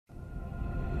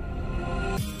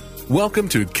Welcome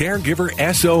to Caregiver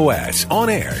SOS On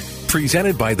Air,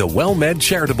 presented by the WellMed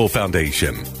Charitable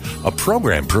Foundation, a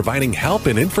program providing help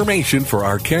and information for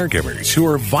our caregivers who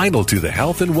are vital to the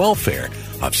health and welfare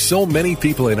of so many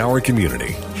people in our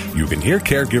community. You can hear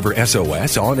Caregiver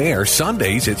SOS on air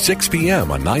Sundays at 6 p.m.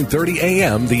 on 9:30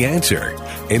 a.m. The Answer.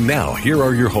 And now, here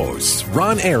are your hosts,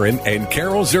 Ron Aaron and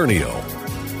Carol Zernial.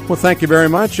 Well, thank you very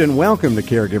much, and welcome to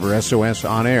Caregiver SOS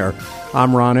On Air.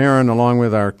 I'm Ron Aaron, along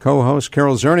with our co-host,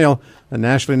 Carol Zernial, a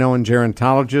nationally known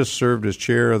gerontologist, served as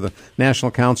chair of the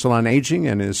National Council on Aging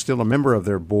and is still a member of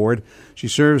their board. She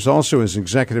serves also as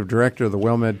executive director of the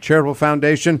WellMed Charitable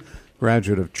Foundation,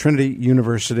 graduate of Trinity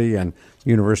University and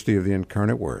University of the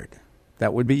Incarnate Word.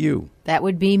 That would be you. That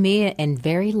would be me in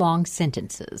very long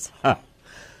sentences.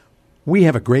 We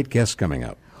have a great guest coming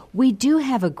up. We do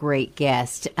have a great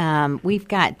guest. We've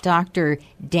got Dr.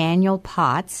 Daniel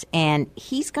Potts, and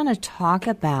he's going to talk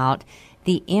about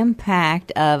the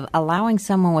impact of allowing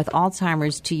someone with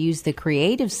Alzheimer's to use the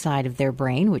creative side of their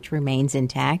brain, which remains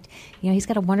intact. You know, he's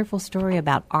got a wonderful story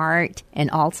about art and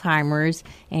Alzheimer's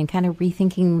and kind of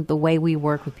rethinking the way we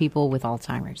work with people with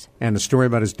Alzheimer's. And a story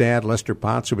about his dad, Lester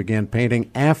Potts, who began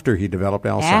painting after he developed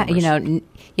Alzheimer's.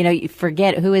 You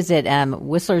forget, who is it,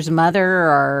 Whistler's mother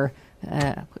or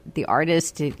the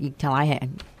artist? You can tell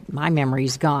my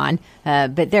memory's gone.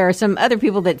 But there are some other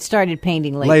people that started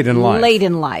painting late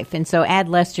in life. And so add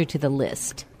Lester to the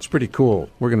list. It's pretty cool.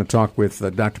 We're going to talk with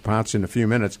Dr. Potts in a few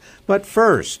minutes. But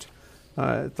first,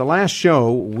 the last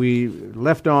show, we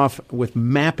left off with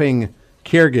mapping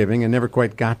caregiving and never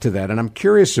quite got to that. And I'm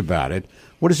curious about it.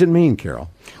 What does it mean,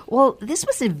 Carol? Well, this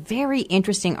was a very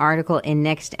interesting article in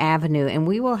Next Avenue, and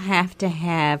we will have to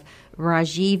have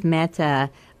Rajiv Mehta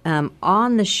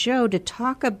on the show to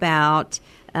talk about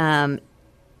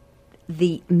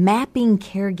the mapping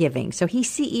caregiving. So he's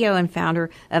CEO and founder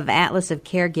of Atlas of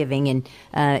Caregiving, and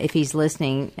if he's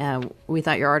listening, we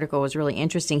thought your article was really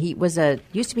interesting. He was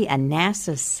used to be a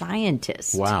NASA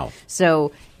scientist. Wow!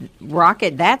 So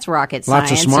that's rocket science.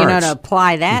 Lots of smarts. To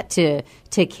apply that to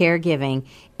caregiving.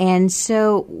 And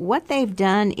so what they've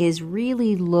done is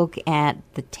really look at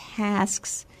the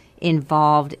tasks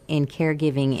involved in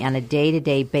caregiving on a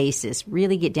day-to-day basis,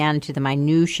 really get down into the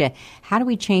minutia. How do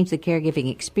we change the caregiving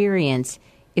experience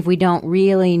if we don't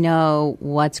really know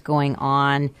what's going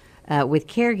on with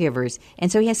caregivers?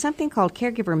 And so he has something called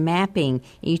caregiver mapping.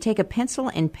 You take a pencil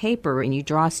and paper and you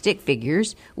draw stick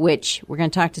figures, which we're going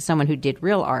to talk to someone who did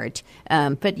real art,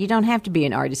 but you don't have to be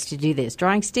an artist to do this.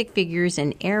 Drawing stick figures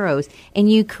and arrows,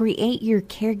 and you create your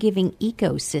caregiving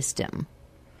ecosystem.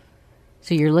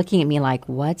 So you're looking at me like,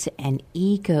 what's an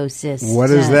ecosystem?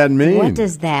 What does that mean? What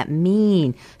does that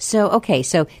mean? So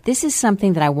this is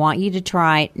something that I want you to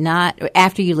try, not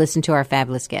after you listen to our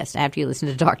fabulous guest, after you listen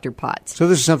to Dr. Potts. So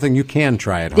this is something you can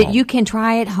try at home. That you can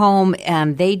try at home.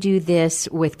 They do this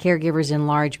with caregivers in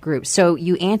large groups. So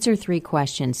you answer 3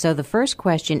 questions. So the first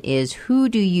question is, who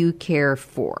do you care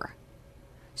for?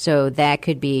 So that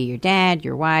could be your dad,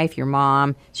 your wife, your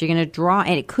mom. So you're going to draw,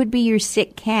 and it could be your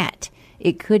sick cat.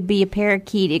 It could be a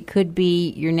parakeet. It could be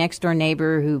your next-door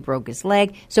neighbor who broke his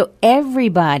leg. So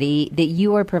everybody that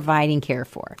you are providing care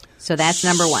for. So that's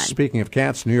number 1. Speaking of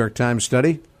cats, New York Times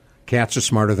study, cats are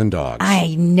smarter than dogs.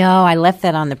 I know. I left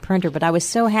that on the printer, but I was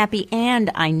so happy,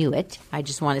 and I knew it. I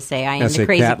just want to say I am the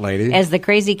crazy cat lady. As the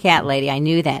crazy cat lady, I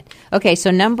knew that. Okay, so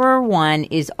number 1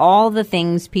 is all the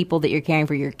things, people that you're caring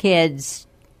for, your kids,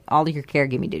 all of your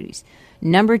caregiving duties.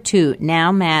 Number 2,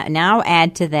 now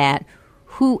add to that,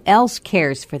 who else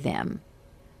cares for them?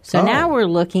 So now we're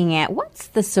looking at, what's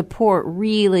the support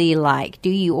really like?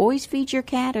 Do you always feed your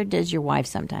cat, or does your wife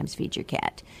sometimes feed your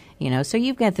cat? So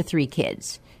you've got the 3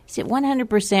 kids. Is it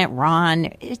 100% Ron?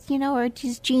 Or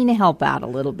does Gina help out a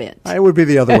little bit? It would be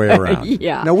the other way around.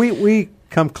 Yeah. No, we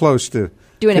come close to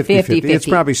doing 50-50. a 50-50. It's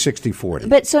probably 60-40.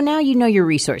 But so now you know your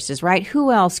resources, right?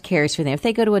 Who else cares for them? If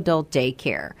they go to adult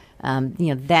daycare,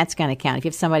 that's going to count if you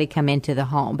have somebody come into the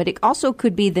home. But it also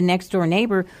could be the next door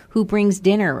neighbor who brings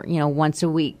dinner, once a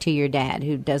week to your dad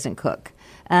who doesn't cook.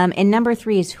 And number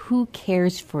 3 is who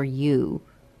cares for you,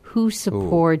 who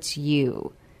supports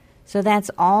you. So that's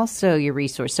also your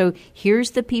resource. So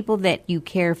here's the people that you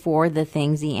care for, the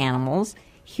things, the animals.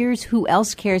 Here's who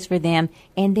else cares for them,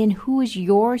 and then who is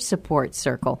your support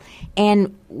circle.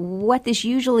 And what this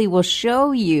usually will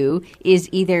show you is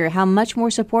either how much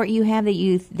more support you have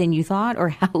than you thought, or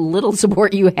how little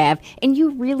support you have, and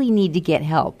you really need to get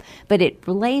help. But it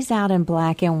lays out in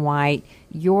black and white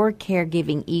your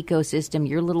caregiving ecosystem,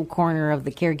 your little corner of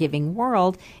the caregiving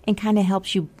world, and kind of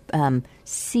helps you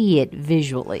see it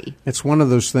visually. It's one of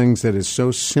those things that is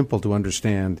so simple to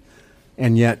understand,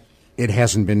 and yet it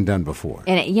hasn't been done before.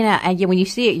 And, when you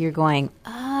see it, you're going,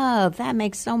 oh, that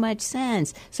makes so much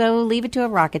sense. So leave it to a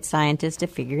rocket scientist to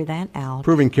figure that out.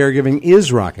 Proving caregiving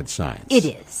is rocket science. It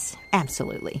is.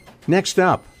 Absolutely. Next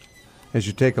up, as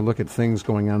you take a look at things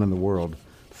going on in the world,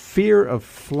 fear of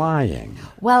flying.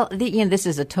 Well, this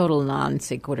is a total non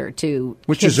sequitur to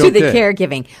the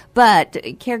caregiving. But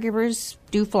caregivers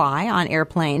do fly on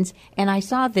airplanes. And I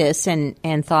saw this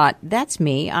and thought, that's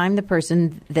me. I'm the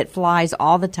person that flies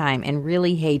all the time and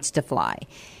really hates to fly.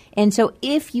 And so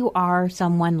if you are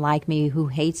someone like me who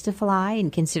hates to fly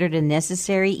and consider it a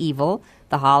necessary evil,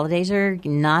 the holidays are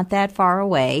not that far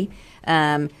away,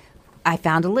 I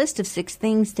found a list of 6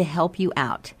 things to help you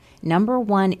out. Number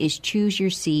 1 is choose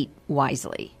your seat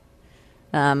wisely,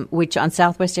 which on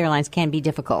Southwest Airlines can be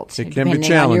difficult. It can be depending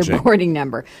challenging. on your boarding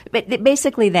number. But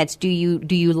basically, that's are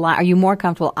you more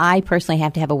comfortable? I personally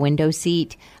have to have a window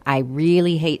seat. I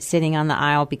really hate sitting on the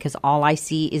aisle because all I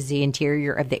see is the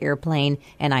interior of the airplane,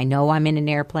 and I know I'm in an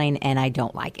airplane, and I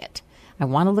don't like it. I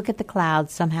want to look at the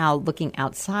clouds. Somehow, looking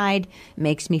outside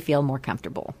makes me feel more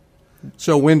comfortable.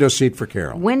 So window seat for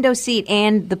Carol. Window seat,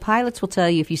 and the pilots will tell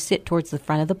you if you sit towards the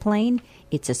front of the plane,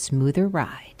 it's a smoother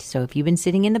ride. So if you've been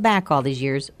sitting in the back all these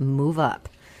years, move up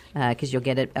because you'll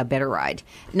get a better ride.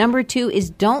 Number 2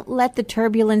 is don't let the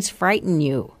turbulence frighten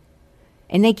you.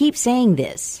 And they keep saying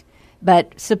this,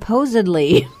 but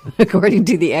supposedly, according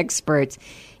to the experts,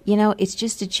 it's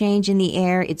just a change in the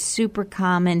air. It's super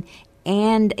common.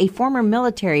 And a former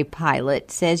military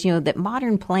pilot says, that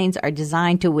modern planes are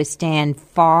designed to withstand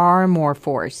far more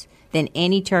force than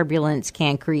any turbulence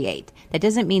can create. That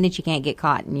doesn't mean that you can't get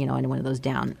caught, in one of those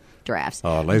downdrafts.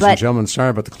 Ladies and gentlemen, sorry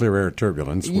about the clear air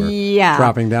turbulence. We're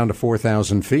dropping down to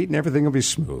 4,000 feet, and everything will be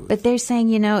smooth. But they're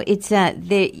saying, it's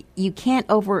you can't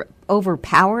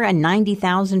overpower a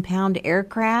 90,000-pound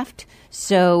aircraft.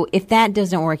 So if that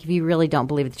doesn't work, if you really don't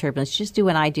believe in the turbulence, just do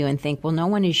what I do and think, well, no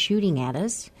one is shooting at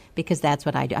us. Because that's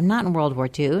what I do. I'm not in World War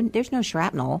II. There's no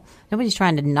shrapnel. Nobody's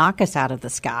trying to knock us out of the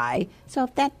sky. So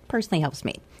if that personally helps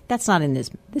me. That's not in this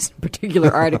particular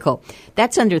article.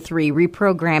 That's under 3,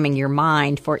 reprogramming your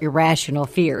mind for irrational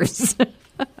fears.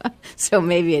 So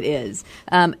maybe it is.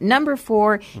 Number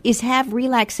 4 is have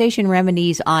relaxation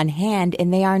remedies on hand,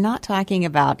 and they are not talking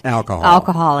about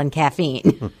alcohol and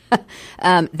caffeine.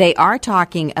 They are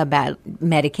talking about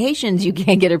medications. You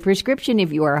can't get a prescription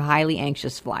if you are a highly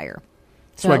anxious flyer.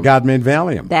 That's why God made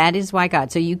Valium. That is why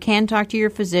God. So you can talk to your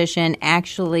physician.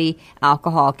 Actually,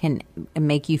 alcohol can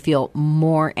make you feel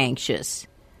more anxious,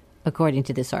 according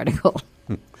to this article.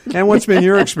 And what's been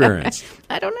your experience?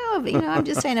 I don't know. I'm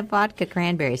just saying a vodka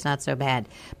cranberry is not so bad.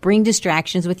 Bring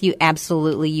distractions with you.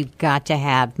 Absolutely, you've got to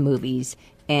have movies.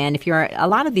 And if you're a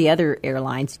lot of the other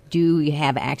airlines do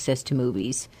have access to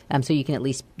movies, so you can at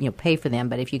least pay for them.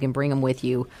 But if you can bring them with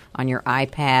you on your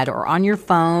iPad or on your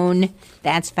phone,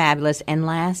 that's fabulous. And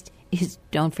last is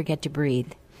don't forget to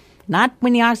breathe. Not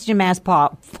when the oxygen mask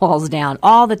falls down,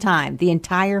 all the time, the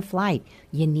entire flight.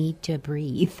 You need to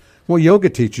breathe. Well, yoga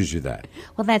teaches you that.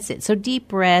 Well, that's it. So deep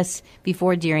breaths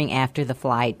before, during, after the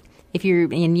flight. If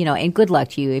you're and good luck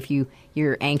to you if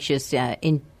you're anxious.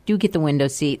 Do get the window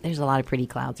seat. There's a lot of pretty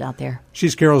clouds out there.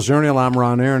 She's Carol Zernial. I'm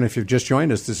Ron Aaron. If you've just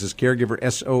joined us, this is Caregiver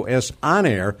SOS on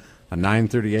air on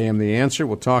 9:30 a.m. The Answer.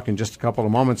 We'll talk in just a couple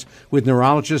of moments with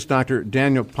neurologist Dr.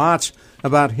 Daniel Potts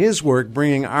about his work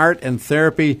bringing art and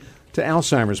therapy to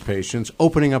Alzheimer's patients,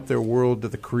 opening up their world to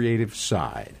the creative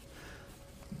side.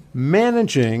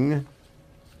 Managing,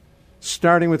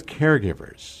 starting with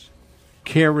caregivers,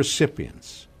 care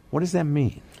recipients. What does that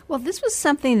mean? Well, this was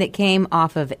something that came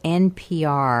off of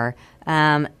NPR.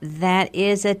 That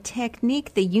is a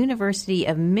technique the University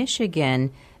of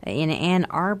Michigan in Ann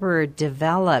Arbor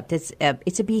developed. It's a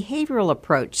behavioral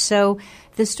approach. So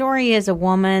the story is a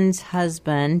woman's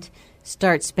husband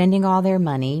starts spending all their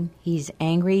money. He's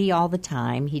angry all the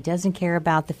time. He doesn't care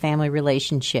about the family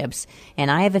relationships.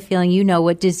 And I have a feeling you know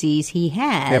what disease he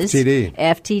has. FTD.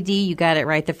 FTD, you got it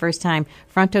right the first time.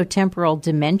 Frontotemporal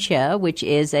dementia, which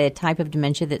is a type of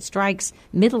dementia that strikes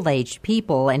middle-aged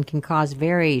people and can cause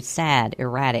very sad,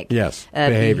 erratic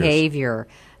behavior.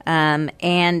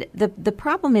 And the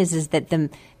problem is that the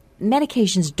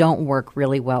medications don't work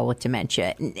really well with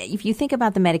dementia. If you think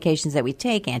about the medications that we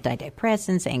take,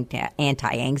 antidepressants,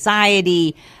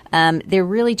 anti-anxiety, they're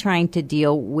really trying to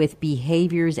deal with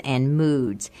behaviors and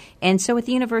moods. And so what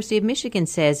the University of Michigan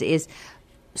says is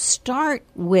start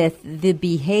with the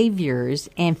behaviors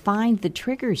and find the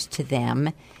triggers to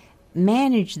them,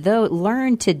 manage those,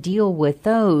 learn to deal with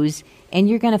those, and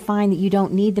you're going to find that you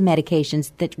don't need the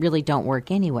medications that really don't work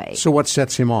anyway. So what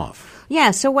sets him off?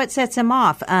 Yeah, so what sets him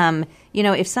off?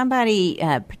 If somebody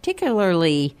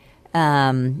particularly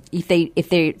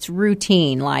it's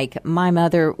routine, like my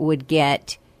mother would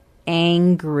get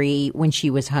angry when she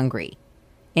was hungry.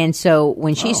 And so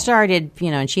when she started,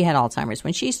 and she had Alzheimer's,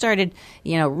 when she started,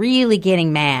 really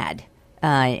getting mad,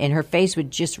 and her face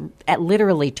would just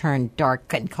literally turn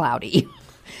dark and cloudy,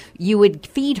 you would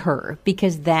feed her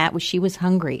because she was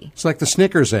hungry. It's like the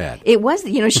Snickers ad. It was,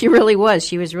 she really was.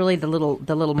 She was really the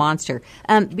little monster.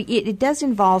 It does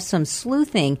involve some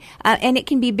sleuthing, and it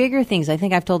can be bigger things. I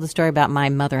think I've told the story about my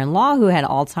mother-in-law who had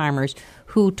Alzheimer's,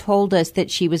 who told us that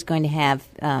she was going to have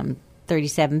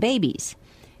 37 babies.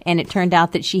 And it turned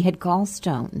out that she had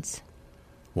gallstones.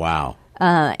 Wow.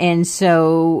 And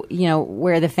so,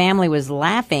 where the family was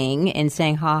laughing and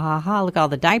saying, ha, ha, ha, look, all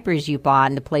the diapers you bought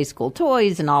and the play school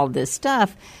toys and all of this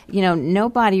stuff,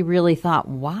 nobody really thought,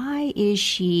 why is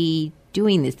she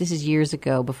doing this? This is years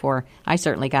ago before I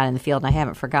certainly got in the field, and I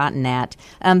haven't forgotten that.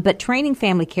 But training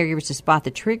family caregivers to spot the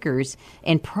triggers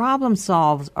and problem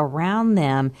solve around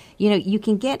them, you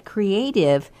can get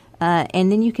creative.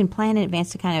 And then you can plan in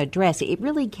advance to kind of address it. It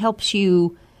really helps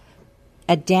you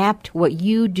adapt what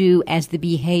you do as the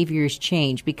behaviors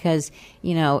change because,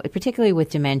 particularly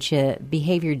with dementia,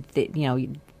 behavior,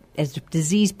 as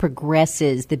disease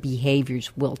progresses, the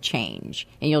behaviors will change.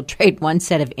 And you'll trade one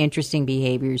set of interesting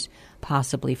behaviors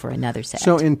possibly for another set.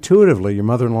 So intuitively, your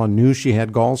mother-in-law knew she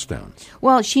had gallstones.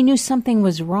 Well, she knew something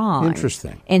was wrong.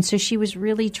 Interesting. And so she was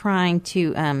really trying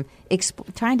to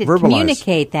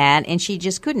communicate that, and she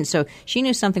just couldn't. So she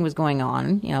knew something was going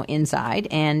on, inside,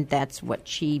 and that's what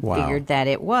she figured that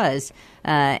it was.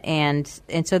 And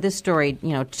so this story,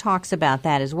 talks about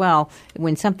that as well.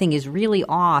 When something is really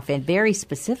off and very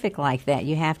specific like that,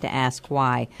 you have to ask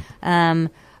why.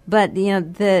 But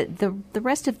the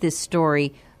rest of this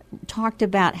story talked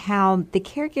about how the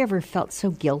caregiver felt so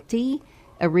guilty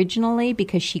originally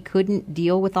because she couldn't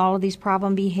deal with all of these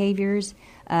problem behaviors,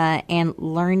 and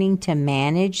learning to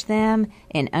manage them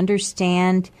and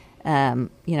understand, how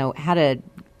to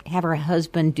have her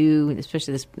husband do,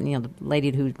 especially this, the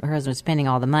lady who her husband was spending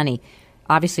all the money.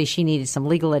 Obviously, she needed some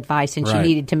legal advice, and she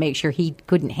needed to make sure he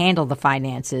couldn't handle the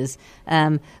finances.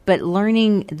 But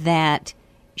learning that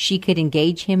she could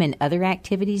engage him in other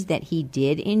activities that he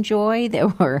did enjoy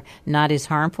that were not as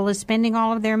harmful as spending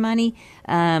all of their money,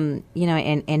 and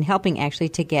helping actually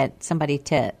to get somebody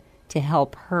to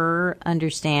help her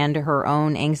understand her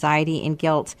own anxiety and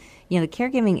guilt. The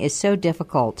caregiving is so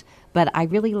difficult, but I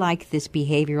really like this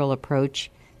behavioral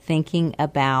approach, thinking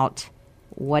about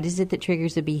what is it that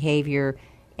triggers a behavior.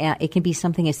 It can be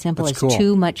something as simple as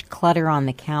too much clutter on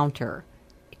the counter,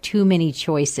 too many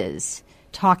choices,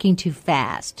 talking too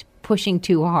fast, pushing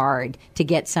too hard to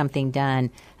get something done,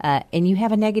 and you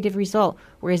have a negative result.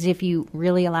 Whereas if you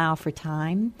really allow for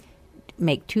time,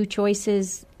 make two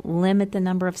choices, limit the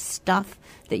number of stuff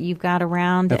that you've got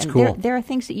around. That's and cool. There are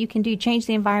things that you can do. Change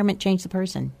the environment, change the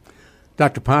person.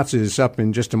 Dr. Potts is up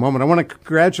in just a moment. I want to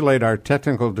congratulate our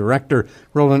technical director,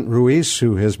 Roland Ruiz,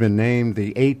 who has been named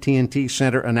the AT&T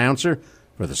Center announcer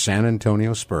for the San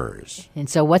Antonio Spurs. And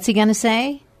so what's he going to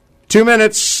say? 2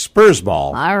 minutes, Spurs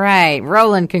ball. All right.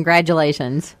 Roland,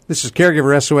 congratulations. This is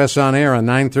Caregiver SOS on air on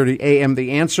 9:30 a.m.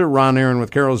 The Answer. Ron Aaron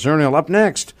with Carol Zernial. Up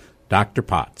next, Dr.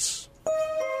 Potts.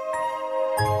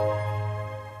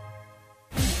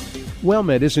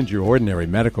 WellMed isn't your ordinary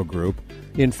medical group.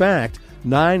 In fact,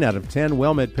 9 out of 10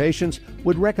 WellMed patients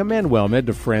would recommend WellMed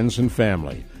to friends and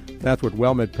family. That's what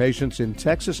WellMed patients in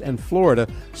Texas and Florida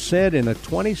said in a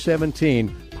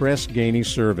 2017 Press Ganey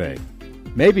survey.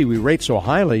 Maybe we rate so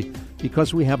highly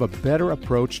because we have a better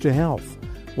approach to health.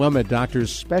 WellMed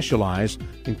doctors specialize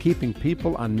in keeping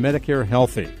people on Medicare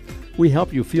healthy. We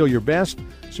help you feel your best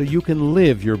so you can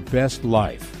live your best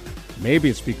life. Maybe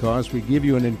it's because we give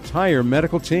you an entire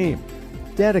medical team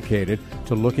dedicated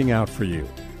to looking out for you.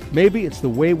 Maybe it's the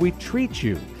way we treat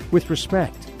you with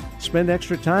respect, spend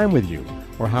extra time with you,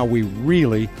 or how we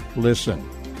really listen.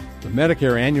 The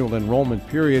Medicare annual enrollment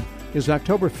period is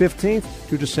October 15th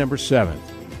to December 7th.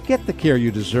 Get the care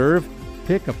you deserve.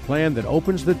 Pick a plan that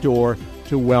opens the door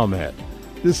to WellMed.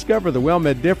 Discover the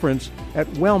WellMed difference at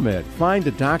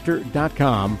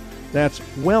WellMedFindADoctor.com. That's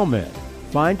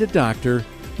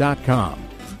WellMedFindADoctor.com.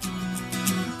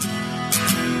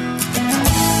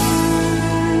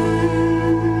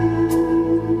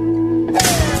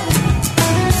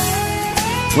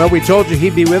 Well, we told you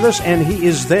he'd be with us, and he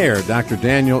is there. Dr.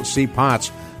 Daniel C.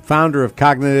 Potts, founder of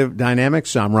Cognitive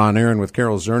Dynamics. I'm Ron Aaron with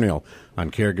Carol Zernial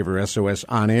on Caregiver SOS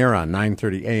on air on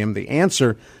 9:30 a.m. The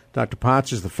Answer. Dr.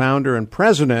 Potts is the founder and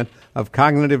president of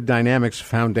Cognitive Dynamics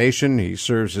Foundation. He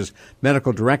serves as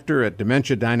medical director at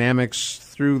Dementia Dynamics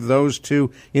through those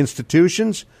two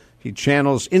institutions. He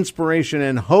channels inspiration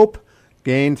and hope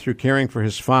gained through caring for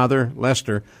his father,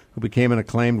 Lester, who became an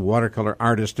acclaimed watercolor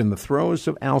artist in the throes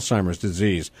of Alzheimer's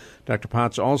disease. Dr.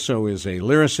 Potts also is a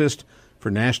lyricist for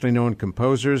nationally known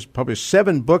composers, published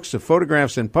 7 books of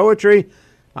photographs and poetry.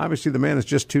 Obviously, the man is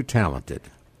just too talented.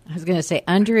 I was going to say,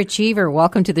 underachiever.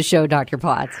 Welcome to the show, Dr.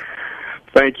 Potts.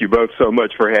 Thank you both so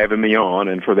much for having me on,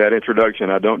 and for that introduction.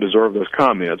 I don't deserve those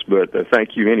comments, but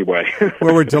thank you anyway.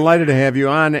 Well, we're delighted to have you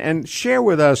on, and share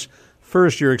with us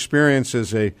first your experience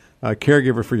as a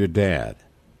caregiver for your dad.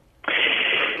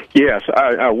 Yes,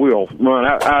 I will. Ron,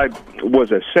 I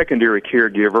was a secondary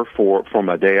caregiver for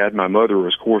my dad. My mother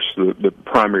was, of course, the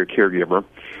primary caregiver.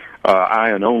 I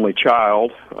am an only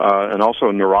child and also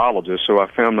a neurologist, so I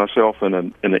found myself in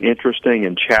an interesting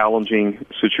and challenging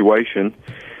situation.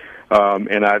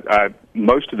 And I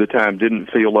most of the time didn't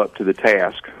feel up to the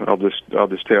task. I'll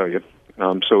just tell you.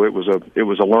 So it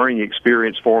was a learning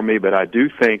experience for me, but I do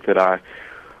think that I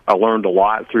learned a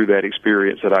lot through that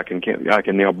experience that I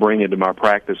can now bring into my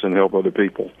practice and help other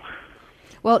people.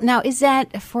 Well, now, is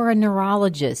that for a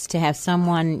neurologist to have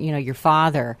someone, your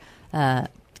father,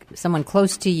 someone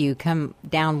close to you come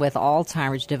down with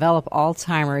Alzheimer's, develop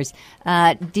Alzheimer's?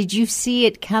 Did you see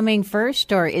it coming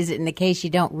first, or is it in the case you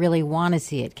don't really want to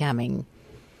see it coming?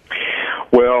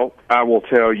 Well, I will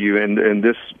tell you, and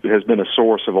this has been a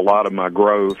source of a lot of my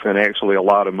growth and actually a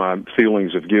lot of my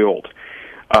feelings of guilt.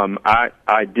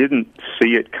 I didn't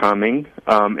see it coming,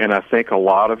 and I think a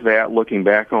lot of that, looking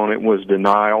back on it, was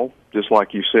denial. Just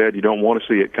like you said, you don't want to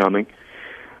see it coming.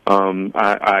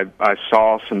 I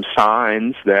saw some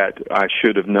signs that I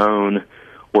should have known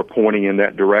were pointing in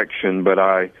that direction, but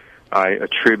I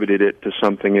attributed it to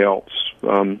something else.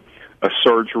 A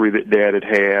surgery that Dad had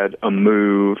had, a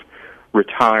move,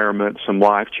 retirement, some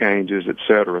life changes,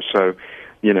 etc. So,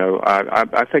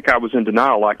 I think I was in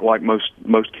denial, like most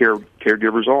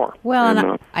caregivers are. Well,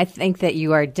 and I think that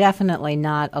you are definitely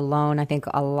not alone. I think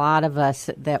a lot of us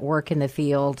that work in the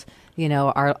field,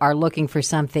 are looking for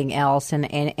something else,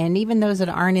 and even those that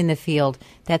aren't in the field,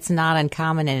 that's not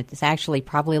uncommon, and it's actually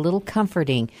probably a little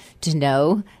comforting to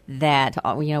know that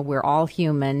we're all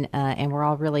human, and we're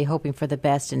all really hoping for the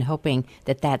best and hoping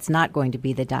that that's not going to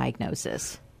be the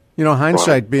diagnosis.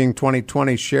 Hindsight being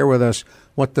 20/20, share with us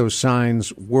what those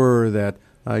signs were that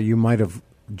you might have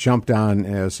jumped on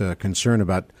as a concern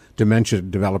about dementia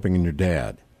developing in your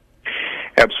dad.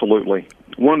 Absolutely.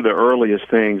 One of the earliest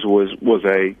things was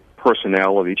a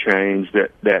personality change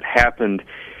that happened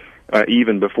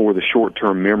even before the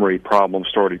short-term memory problem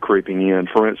started creeping in.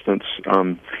 For instance,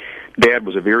 Dad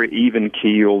was a very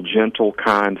even-keeled, gentle,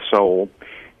 kind soul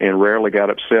and rarely got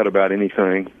upset about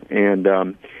anything.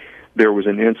 And there was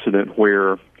an incident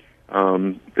where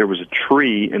there was a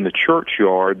tree in the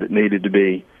churchyard that needed to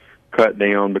be cut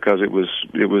down because it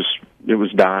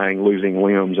was dying, losing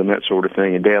limbs and that sort of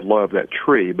thing. And Dad loved that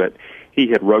tree, but he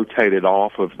had rotated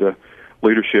off of the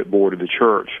leadership board of the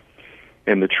church,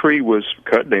 and the tree was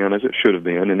cut down as it should have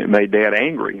been, and it made Dad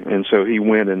angry. And so he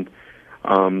went and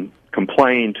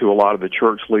complained to a lot of the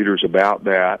church leaders about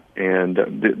that. And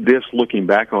this, looking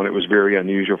back on it, was very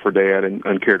unusual for Dad and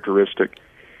uncharacteristic.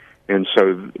 And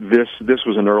so this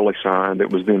was an early sign that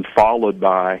was then followed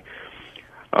by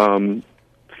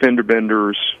fender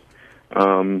benders,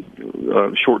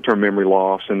 short-term memory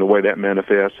loss, and the way that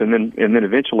manifests, and then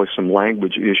eventually some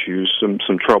language issues,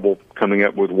 some trouble coming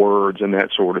up with words and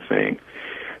that sort of thing.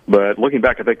 But looking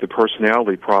back, I think the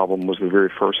personality problem was the very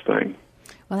first thing.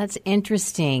 Well, that's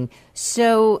interesting.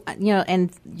 So,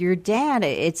 and your dad,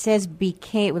 it says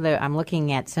became, I'm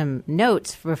looking at some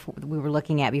notes we were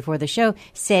looking at before the show,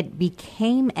 said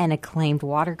became an acclaimed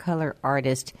watercolor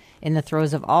artist in the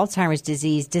throes of Alzheimer's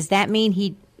disease. Does that mean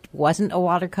he wasn't a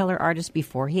watercolor artist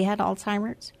before he had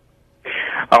Alzheimer's?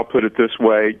 I'll put it this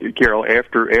way, Carol.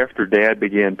 After Dad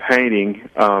began painting,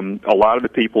 a lot of the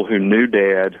people who knew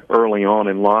Dad early on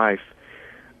in life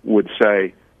would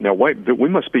say, "Now wait, we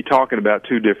must be talking about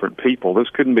two different people. This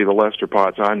couldn't be the Lester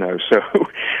Potts I know."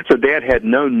 So Dad had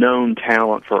no known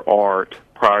talent for art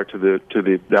prior to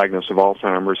the diagnosis of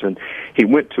Alzheimer's, and he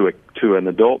went to an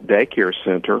adult daycare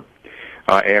center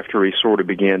after he sort of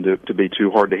began to be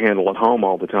too hard to handle at home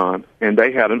all the time. And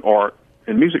they had an art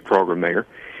and music program there.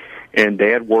 And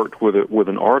Dad worked with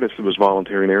an artist that was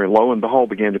volunteering there, and lo and behold,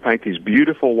 began to paint these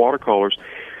beautiful watercolors.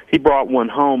 He brought one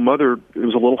home. It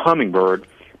was a little hummingbird.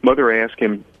 Mother asked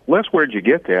him, "Les, where'd you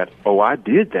get that?" "Oh, I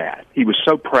did that." He was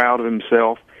so proud of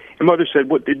himself. And Mother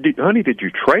said, "Honey, did you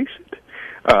trace it?"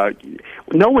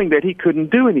 Knowing that he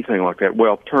couldn't do anything like that.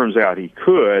 Well, turns out he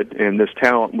could, and this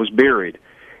talent was buried.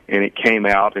 And it came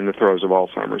out in the throes of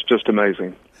Alzheimer's. Just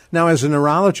amazing. Now, as a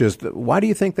neurologist, why do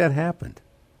you think that happened?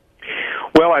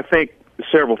 Well, I think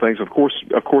several things. Of course,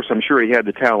 I'm sure he had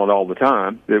the talent all the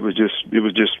time. It was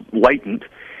just latent,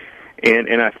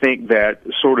 and I think that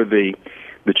sort of the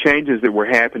changes that were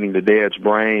happening to Dad's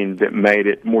brain that made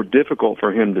it more difficult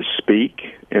for him to speak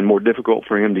and more difficult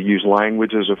for him to use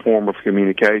language as a form of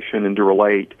communication and to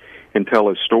relate and tell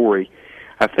his story.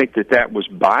 I think that was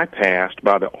bypassed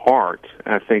by the art.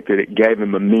 I think that it gave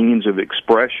him a means of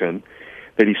expression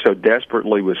that he so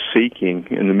desperately was seeking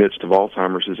in the midst of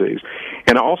Alzheimer's disease.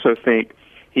 And I also think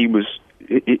he was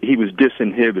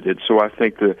disinhibited. So I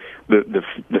think the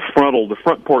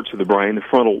front parts of the brain, the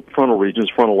frontal regions,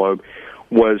 frontal lobe,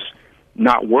 was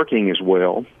not working as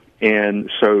well, and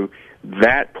so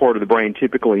that part of the brain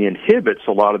typically inhibits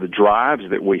a lot of the drives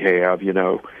that we have,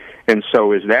 And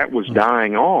so as that was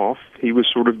dying off, he was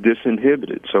sort of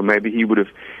disinhibited. So maybe he would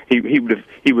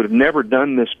have never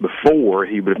done this before.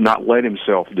 He would have not let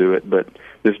himself do it, but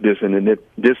this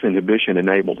disinhibition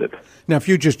enabled it. Now, if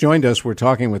you just joined us, we're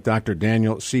talking with Dr.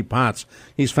 Daniel C. Potts.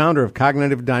 He's founder of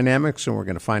Cognitive Dynamics, and we're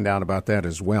going to find out about that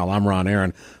as well. I'm Ron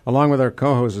Aaron, along with our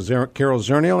co-host Carol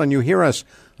Zernial, and you hear us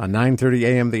on 9:30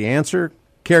 a.m. The Answer,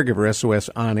 Caregiver SOS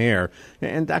on air.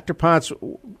 And Dr. Potts,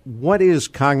 what is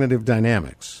Cognitive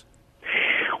Dynamics?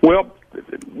 Well,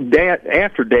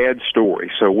 after Dad's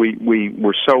story, so we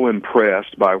were so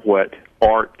impressed by what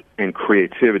art and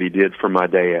creativity did for my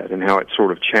dad and how it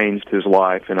sort of changed his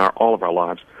life and all of our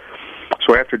lives.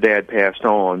 So after Dad passed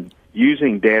on,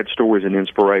 using Dad's story as an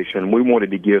inspiration, we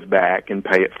wanted to give back and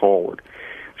pay it forward.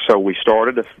 So we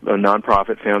started a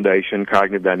nonprofit foundation,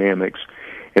 Cognitive Dynamics,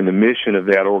 and the mission of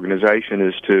that organization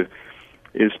is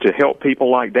to help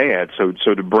people like Dad, so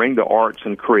to bring the arts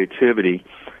and creativity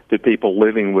to people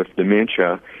living with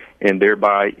dementia and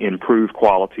thereby improve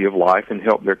quality of life and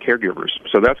help their caregivers.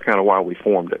 So that's kind of why we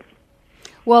formed it.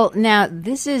 Well, now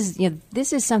this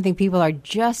is something people are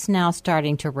just now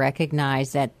starting to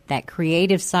recognize, that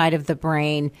creative side of the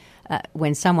brain.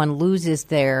 When someone loses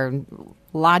their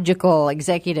logical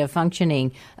executive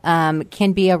functioning,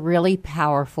 can be a really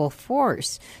powerful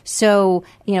force. So,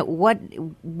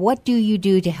 what do you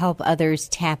do to help others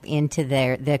tap into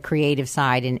the creative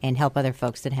side and help other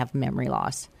folks that have memory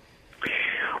loss?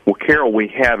 Well, Carol, we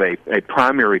have a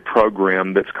primary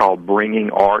program that's called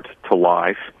Bringing Art to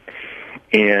Life.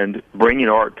 And Bringing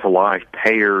Art to Life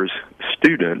pairs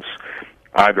students,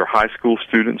 either high school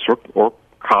students or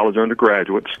college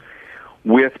undergraduates,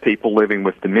 with people living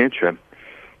with dementia.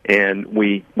 And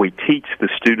we teach the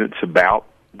students about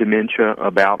dementia,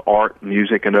 about art,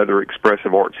 music, and other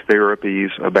expressive arts therapies,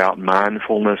 about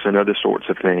mindfulness and other sorts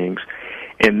of things.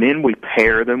 And then we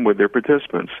pair them with their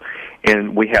participants.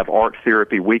 And we have art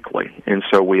therapy weekly. And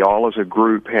so we all as a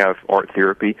group have art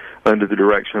therapy under the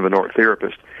direction of an art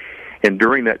therapist. And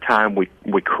during that time, we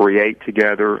create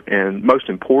together, and most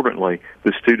importantly,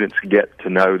 the students get to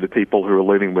know the people who are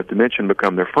living with dementia and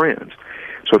become their friends.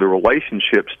 So the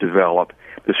relationships develop,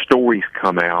 the stories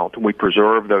come out, we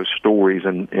preserve those stories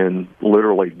in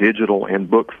literally digital and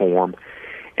book form,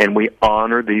 and we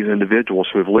honor these individuals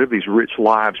who have lived these rich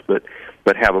lives but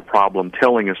have a problem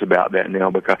telling us about that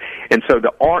now. And so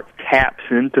the art taps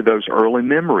into those early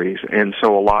memories, and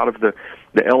so a lot of the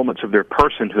elements of their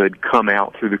personhood come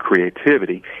out through the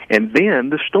creativity, and then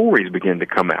the stories begin to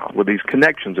come out with these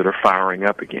connections that are firing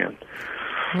up again.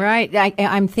 Right.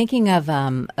 I'm thinking of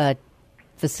a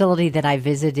facility that I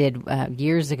visited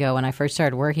years ago when I first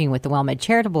started working with the WellMed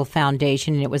Charitable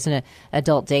Foundation, and it was an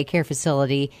adult daycare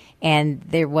facility, and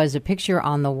there was a picture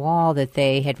on the wall that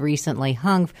they had recently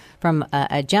hung from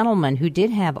a gentleman who did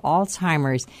have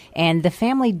Alzheimer's, and the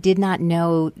family did not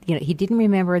know, he didn't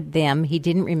remember them, he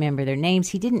didn't remember their names,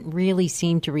 he didn't really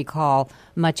seem to recall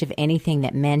much of anything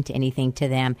that meant anything to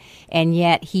them, and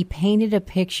yet he painted a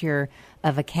picture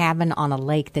of a cabin on a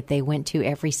lake that they went to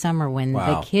every summer when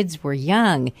the kids were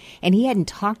young. And he hadn't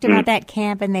talked about that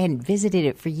cabin. They hadn't visited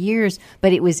it for years,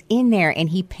 but it was in there, and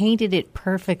he painted it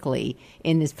perfectly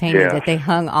in this painting that they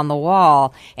hung on the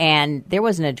wall. And there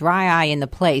wasn't a dry eye in the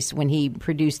place when he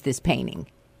produced this painting.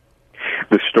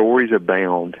 The stories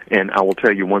abound, and I will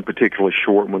tell you one particularly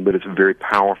short one, but it's very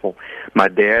powerful. My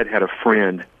dad had a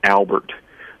friend, Albert,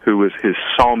 who was his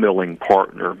sawmilling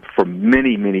partner from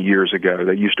many, many years ago.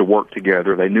 They used to work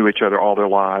together. They knew each other all their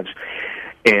lives.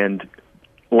 And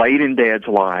late in Dad's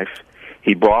life,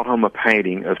 he brought home a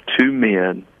painting of two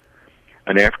men,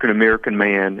 an African-American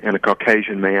man and a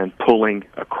Caucasian man, pulling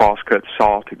a crosscut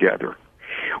saw together.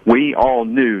 We all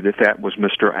knew that was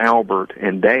Mr. Albert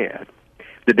and Dad.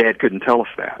 The Dad couldn't tell us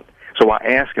that. So I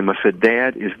asked him, I said,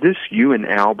 Dad, is this you and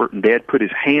Albert? And Dad put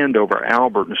his hand over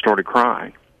Albert and started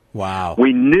crying. Wow.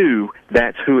 We knew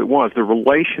that's who it was. The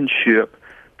relationship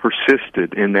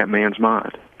persisted in that man's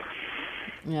mind.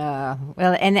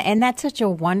 Well, and that's such a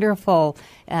wonderful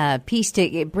piece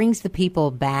it brings the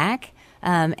people back,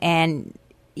 and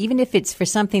even if it's for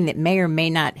something that may or may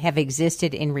not have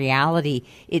existed in reality,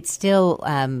 it still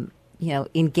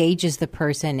engages the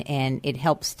person, and it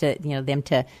helps to them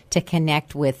to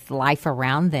connect with life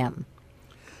around them.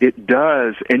 It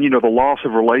does, and the loss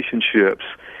of relationships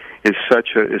is such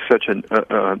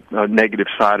a negative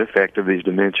side effect of these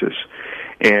dementias.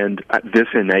 And this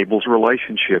enables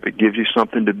relationship. It gives you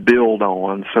something to build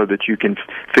on so that you can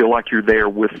feel like you're there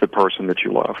with the person that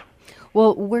you love.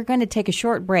 Well, we're going to take a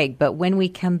short break, but when we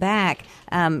come back,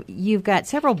 you've got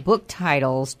several book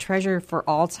titles, Treasure for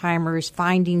Alzheimer's,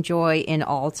 Finding Joy in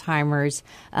Alzheimer's,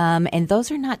 and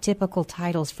those are not typical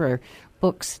titles for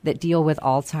books that deal with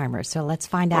Alzheimer's. So let's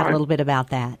find out a little bit about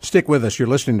that. Stick with us. You're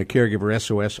listening to Caregiver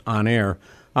SOS On Air.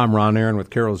 I'm Ron Aaron with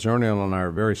Carol Zernial, and our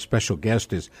very special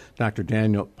guest is Dr.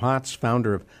 Daniel Potts,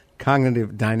 founder of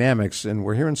Cognitive Dynamics, and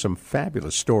we're hearing some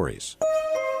fabulous stories.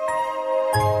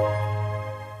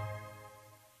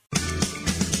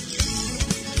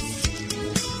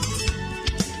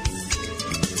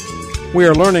 We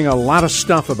are learning a lot of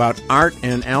stuff about art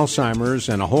and Alzheimer's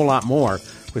and a whole lot more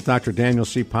with Dr. Daniel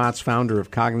C. Potts, founder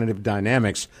of Cognitive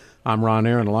Dynamics. I'm Ron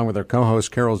Aaron, along with our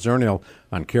co-host Carol Zernial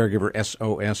on Caregiver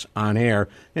SOS On Air.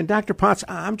 And Dr. Potts,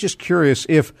 I'm just curious,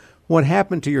 if what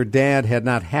happened to your dad had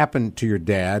not happened to your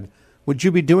dad, would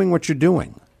you be doing what you're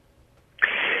doing?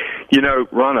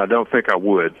 Ron, I don't think I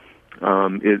would.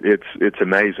 It's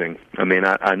amazing. I mean,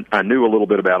 I knew a little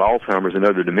bit about Alzheimer's and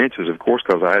other dementias, of course,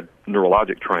 because I had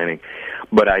neurologic training,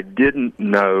 but I didn't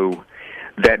know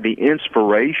that the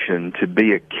inspiration to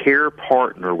be a care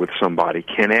partner with somebody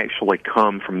can actually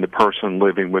come from the person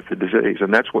living with the disease,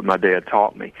 and that's what my dad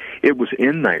taught me. It was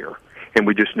in there, and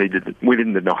we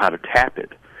didn't know how to tap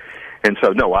it. And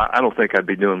so, no, I don't think I'd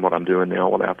be doing what I'm doing now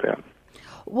without that.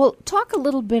 Well, talk a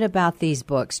little bit about these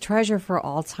books, Treasure for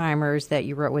Alzheimer's that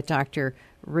you wrote with Dr.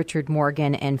 Richard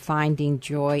Morgan and Finding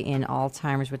Joy in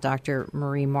Alzheimer's with Dr.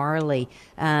 Marie Marley.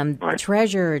 Right.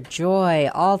 Treasure, joy,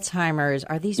 Alzheimer's,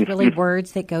 are these really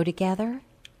words that go together?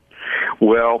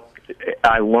 Well,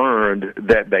 I learned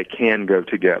that they can go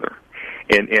together.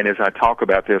 And as I talk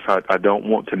about this, I don't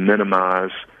want to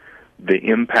minimize the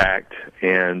impact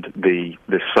and the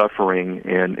suffering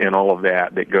and all of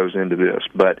that goes into this.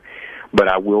 But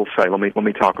I will say, let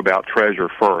me talk about Treasure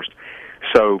first.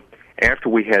 So after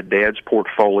we had Dad's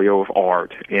portfolio of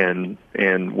art and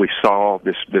we saw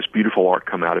this beautiful art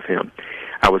come out of him,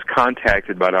 I was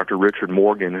contacted by Dr. Richard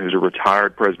Morgan, who's a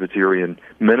retired Presbyterian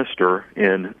minister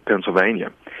in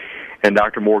Pennsylvania. And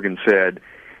Dr. Morgan said,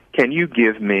 "Can you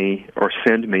give me or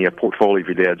send me a portfolio of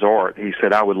your dad's art?" He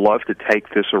said, "I would love to take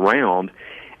this around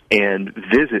and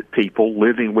visit people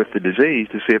living with the disease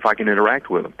to see if I can interact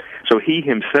with them." So he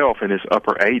himself, in his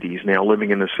upper 80s, now living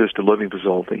in an assisted living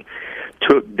facility,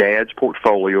 took Dad's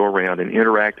portfolio around and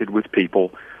interacted with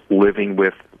people living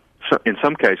with, in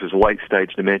some cases,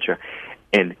 late-stage dementia,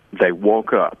 and they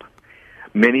woke up.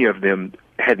 Many of them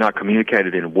had not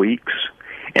communicated in weeks,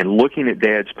 and looking at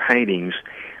Dad's paintings,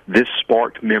 this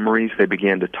sparked memories. They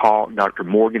began to talk. Dr.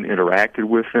 Morgan interacted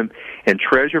with them. And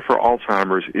Treasure for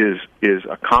Alzheimer's is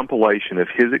a compilation of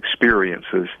his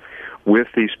experiences with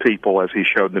these people as he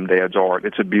showed them Dad's art.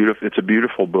 It's a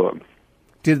beautiful book.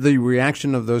 Did the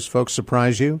reaction of those folks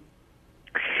surprise you?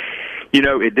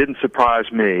 It didn't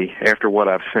surprise me after what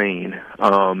I've seen.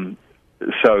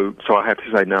 So I have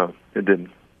to say no, it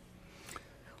didn't.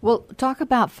 Well, talk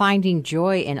about Finding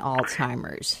Joy in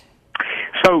Alzheimer's.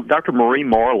 So Dr. Marie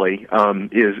Marley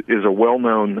is a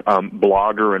well-known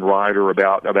blogger and writer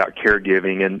about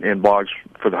caregiving and blogs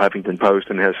for the Huffington Post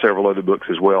and has several other books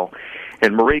as well.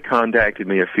 And Marie contacted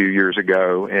me a few years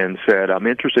ago and said, "I'm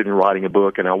interested in writing a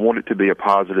book, and I want it to be a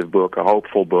positive book, a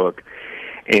hopeful book.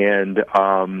 And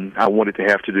I want it to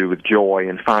have to do with joy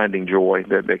and finding joy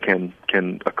that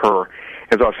can occur."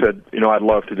 As I said, I'd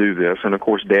love to do this. And, of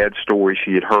course, Dad's story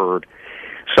she had heard.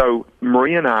 So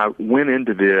Marie and I went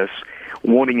into this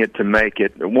wanting to make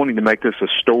this a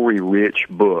story-rich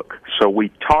book. So we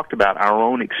talked about our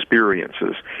own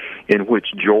experiences in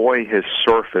which joy has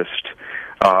surfaced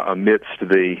amidst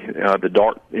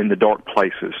the dark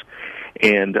places,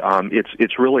 and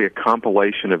it's really a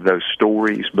compilation of those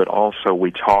stories. But also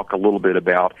we talk a little bit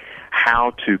about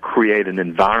how to create an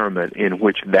environment in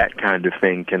which that kind of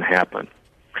thing can happen.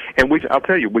 And I'll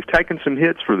tell you, we've taken some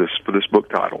hits for this book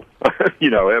title. I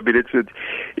mean,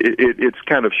 it's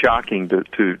kind of shocking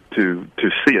to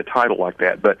see a title like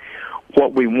that. But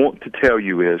what we want to tell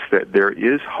you is that there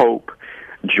is hope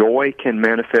Joy can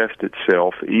manifest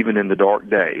itself even in the dark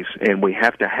days, and we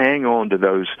have to hang on to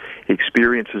those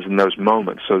experiences and those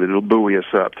moments so that it'll buoy us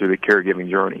up through the caregiving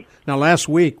journey. Now, last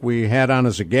week we had on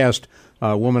as a guest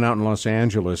a woman out in Los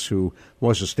Angeles who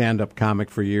was a stand-up comic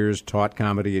for years, taught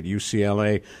comedy at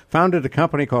UCLA, founded a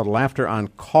company called Laughter on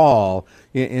Call,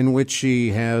 in which she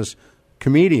has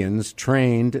comedians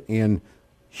trained in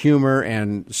humor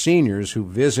and seniors who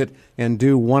visit and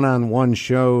do one-on-one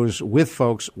shows with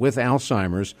folks with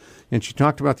Alzheimer's. And she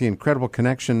talked about the incredible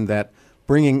connection that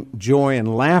bringing joy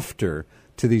and laughter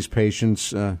to these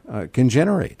patients can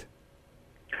generate.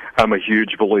 I'm a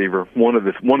huge believer. One of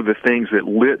the things that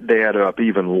lit Dad up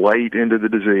even late into the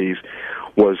disease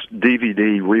was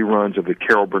DVD reruns of the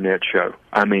Carol Burnett show.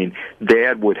 I mean,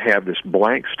 Dad would have this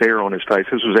blank stare on his face.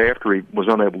 This was after he was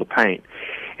unable to paint.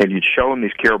 And you'd show him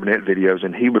these Carol Burnett videos,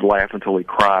 and he would laugh until he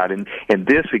cried. And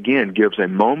this, again, gives a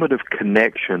moment of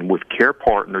connection with care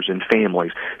partners and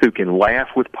families who can laugh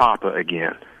with Papa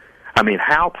again. I mean,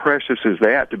 how precious is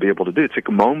that to be able to do? It's like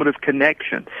a moment of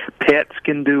connection. Pets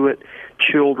can do it.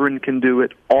 Children can do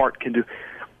it. Art can do it.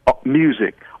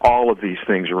 Music. All of these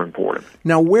things are important.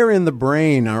 Now, where in the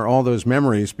brain are all those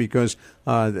memories? Because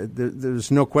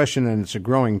there's no question, and it's a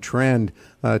growing trend,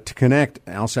 to connect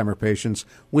Alzheimer patients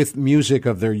with music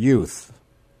of their youth.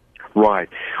 Right.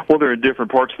 Well, there are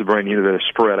different parts of the brain, that are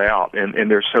spread out, and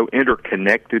they're so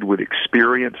interconnected with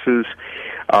experiences,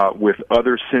 with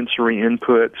other sensory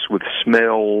inputs, with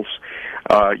smells.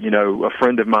 A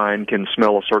friend of mine can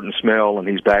smell a certain smell, and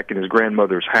he's back in his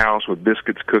grandmother's house with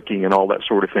biscuits cooking and all that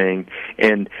sort of thing.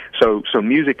 And so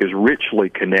music is richly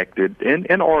connected,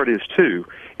 and art is too,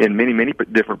 in many, many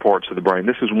different parts of the brain.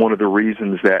 This is one of the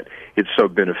reasons that it's so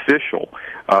beneficial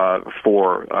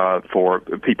for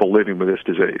people living with this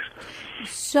disease.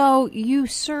 So you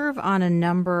serve on a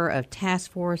number of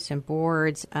task force and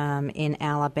boards in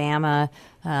Alabama.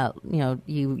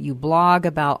 You blog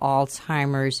about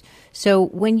Alzheimer's. So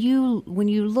when you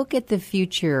look at the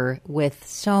future with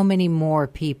so many more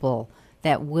people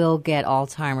that will get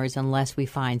Alzheimer's unless we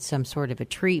find some sort of a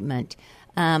treatment,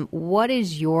 what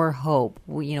is your hope?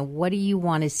 What do you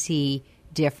want to see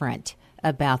different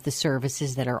about the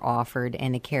services that are offered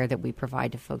and the care that we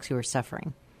provide to folks who are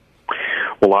suffering?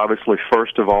 Well, obviously,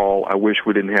 first of all, I wish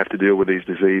we didn't have to deal with these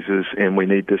diseases, and we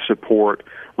need to support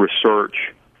research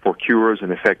for cures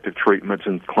and effective treatments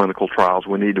in clinical trials.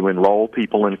 We need to enroll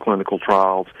people in clinical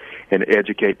trials and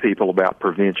educate people about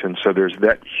prevention. So there's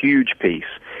that huge piece.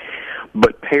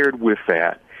 But paired with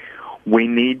that, we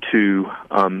need to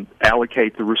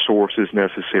allocate the resources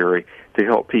necessary to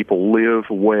help people live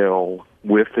well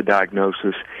with the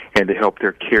diagnosis and to help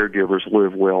their caregivers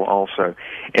live well also.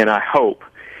 And I hope,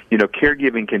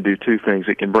 caregiving can do two things.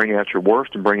 It can bring out your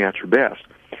worst and bring out your best.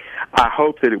 I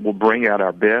hope that it will bring out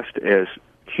our best as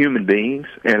human beings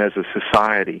and as a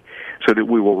society so that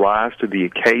we will rise to the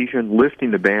occasion,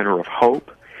 lifting the banner of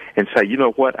hope and say, you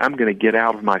know what, I'm going to get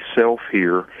out of myself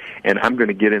here and I'm going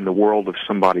to get in the world of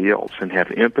somebody else and have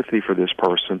empathy for this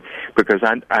person because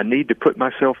I need to put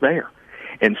myself there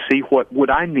and see what would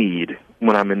I need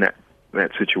when I'm in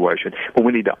that situation. But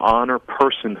we need to honor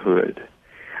personhood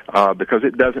because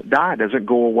it doesn't die, it doesn't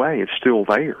go away, it's still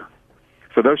there.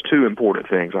 So those two important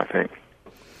things, I think.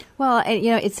 Well,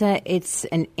 it's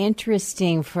an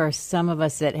interesting for some of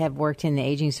us that have worked in the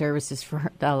aging services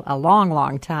for a long,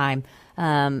 long time,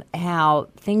 how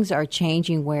things are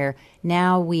changing where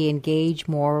now we engage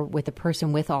more with a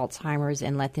person with Alzheimer's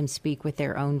and let them speak with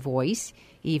their own voice,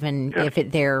 even if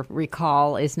their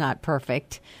recall is not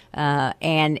perfect,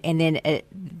 and then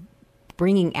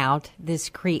bringing out this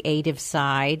creative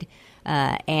side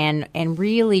and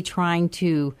really trying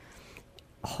to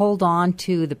hold on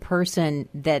to the person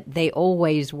that they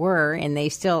always were and they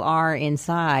still are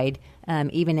inside,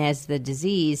 even as the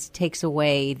disease takes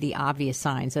away the obvious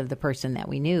signs of the person that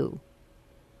we knew.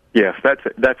 Yes,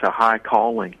 that's a high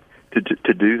calling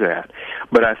to do that.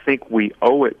 But I think we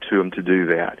owe it to them to do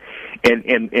that.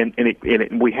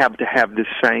 And we have to have this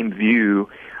same view,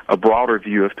 a broader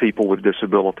view of people with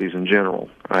disabilities in general.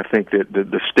 I think that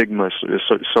the stigma is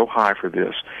so high for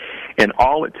this. And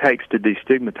all it takes to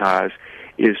destigmatize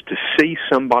is to see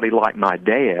somebody like my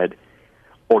dad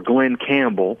or Glenn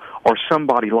Campbell or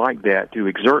somebody like that to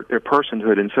exert their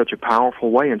personhood in such a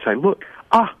powerful way and say, look,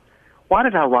 why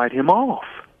did I write him off?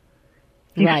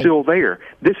 He's still there.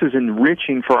 This is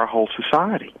enriching for our whole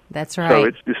society. That's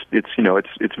right. So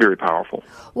it's very powerful.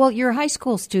 Well, your high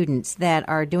school students that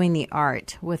are doing the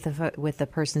art with the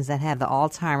persons that have the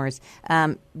Alzheimer's,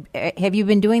 have you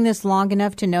been doing this long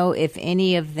enough to know if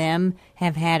any of them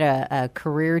have had a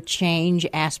career change,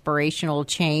 aspirational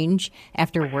change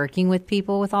after working with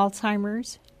people with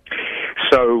Alzheimer's?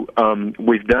 So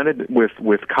we've done it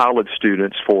with college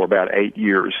students for about 8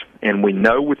 years, and we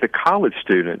know with the college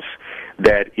students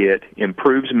that it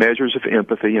improves measures of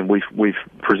empathy, and we've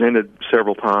presented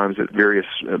several times at various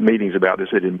meetings about this.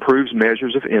 It improves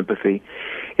measures of empathy.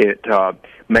 It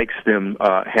makes them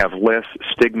have less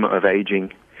stigma of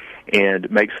aging,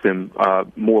 and makes them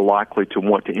more likely to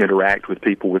want to interact with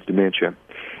people with dementia.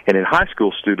 And in high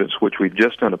school students, which we've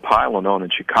just done a pilot on in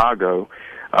Chicago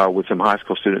with some high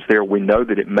school students there, we know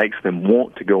that it makes them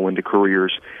want to go into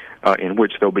careers in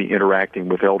which they'll be interacting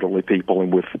with elderly people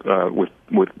and with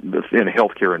in a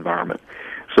healthcare environment.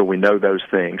 So we know those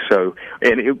things. So,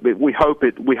 and we hope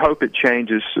it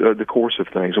changes the course of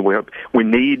things, and we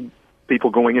need people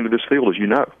going into this field, as you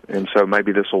know, and so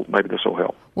maybe this will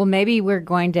help. Well, maybe we're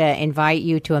going to invite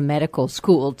you to a medical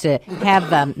school to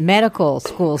have medical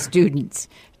school students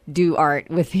do art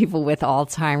with people with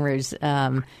Alzheimer's.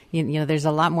 You know, there's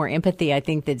a lot more empathy, I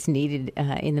think, that's needed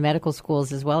in the medical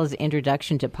schools, as well as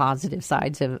introduction to positive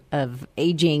sides of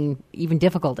aging, even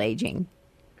difficult aging.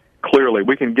 Clearly,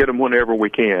 we can get them whenever we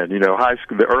can. You know, high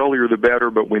school, the earlier the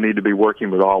better, but we need to be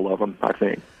working with all of them, I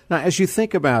think. Now, as you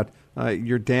think about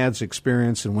your dad's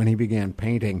experience and when he began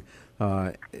painting,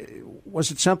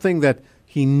 was it something that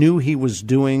he knew he was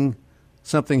doing,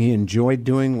 something he enjoyed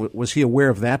doing? Was he aware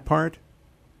of that part?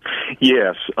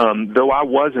 Yes, though I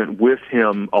wasn't with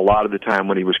him a lot of the time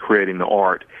when he was creating the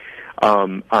art,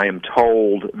 I am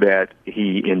told that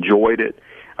he enjoyed it.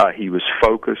 He was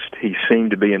focused. He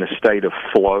seemed to be in a state of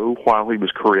flow while he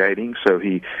was creating, so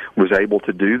he was able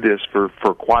to do this for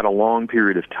quite a long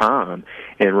period of time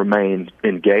and remain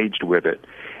engaged with it.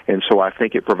 And so I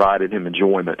think it provided him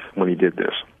enjoyment when he did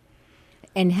this.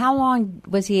 And how long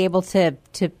was he able to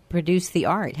produce the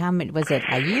art? How many, was it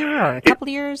a year or a couple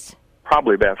of years?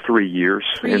 Probably about 3 years.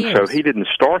 So he didn't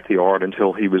start the art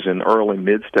until he was in early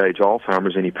mid-stage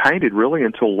Alzheimer's, and he painted really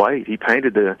until late. He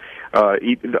painted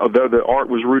although the art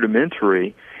was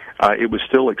rudimentary, it was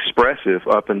still expressive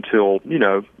up until,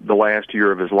 the last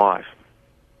year of his life.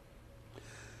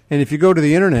 And if you go to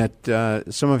the internet,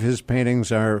 some of his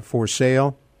paintings are for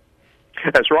sale.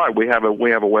 That's right. We have a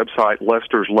website,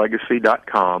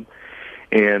 LestersLegacy.com,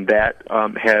 and that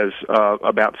has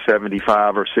about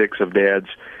 75 or 6 of Dad's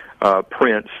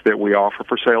prints that we offer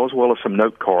for sale, as well as some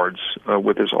note cards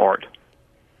with his art.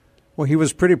 Well, he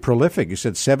was pretty prolific. You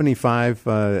said 75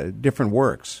 different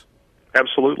works.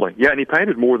 Absolutely. Yeah, and he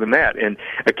painted more than that. And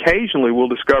occasionally we'll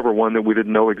discover one that we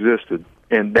didn't know existed.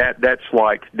 And that's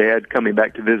like Dad coming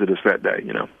back to visit us that day,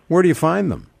 Where do you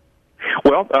find them?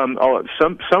 Well,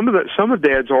 some of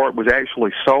Dad's art was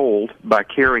actually sold by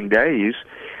Caring Days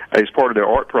as part of their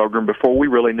art program before we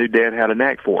really knew Dad had a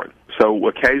knack for it. So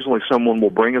occasionally someone will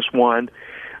bring us one,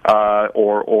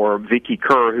 or Vicki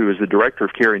Kerr, who is the director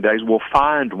of Caring Days, will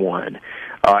find one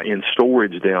in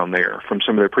storage down there from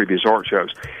some of their previous art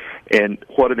shows. And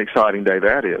what an exciting day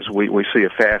that is. We see a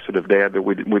facet of Dad that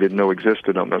we didn't know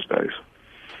existed on those days.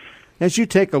 As you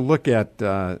take a look at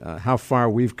how far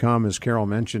we've come, as Carol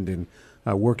mentioned, in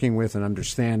working with and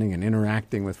understanding and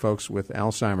interacting with folks with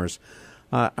Alzheimer's,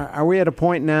 are we at a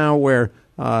point now where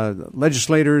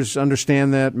legislators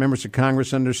understand that, members of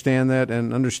Congress understand that,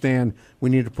 and understand we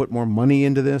need to put more money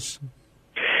into this?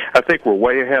 I think we're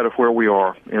way ahead of where we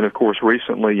are, and of course,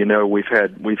 recently, we've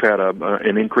had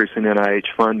an increase in NIH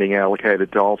funding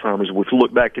allocated to Alzheimer's. If we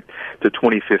look back to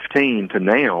 2015 to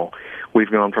now, we've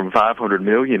gone from $500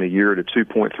 million a year to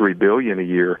 $2.3 billion a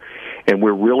year, and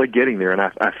we're really getting there. And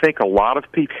I think a lot of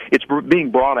people, it's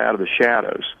being brought out of the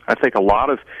shadows. I think a lot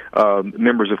of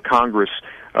members of Congress,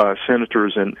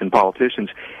 senators and politicians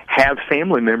have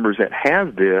family members that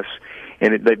have this,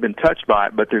 and they've been touched by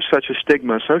it, but there's such a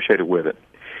stigma associated with it.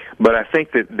 But I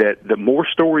think that the more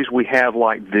stories we have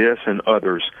like this and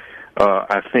others,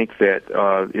 I think that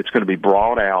it's going to be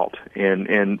brought out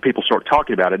and people start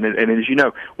talking about it. And as you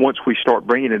know, once we start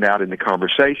bringing it out in the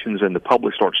conversations and the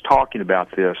public starts talking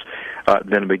about this,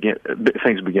 then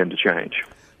things begin to change.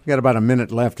 We've got about a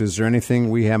minute left. Is there anything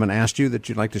we haven't asked you that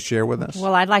you'd like to share with us?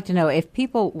 Well, I'd like to know if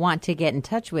people want to get in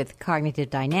touch with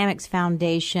Cognitive Dynamics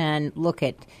Foundation, look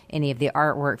at any of the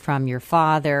artwork from your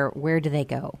father, where do they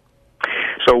go?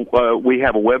 So we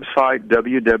have a website,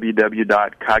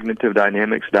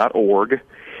 www.cognitivedynamics.org,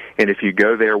 and if you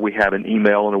go there, we have an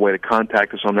email and a way to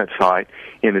contact us on that site.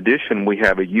 In addition, we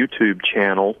have a YouTube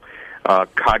channel,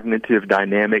 Cognitive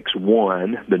Dynamics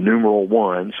 1, the numeral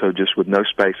 1, so just with no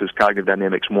spaces, Cognitive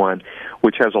Dynamics 1,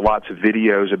 which has lots of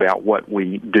videos about what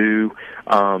we do,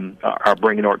 our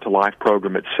Bringing Art to Life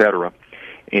program, etc.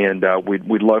 And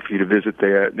we'd love for you to visit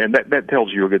there. And that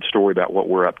tells you a good story about what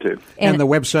we're up to. And the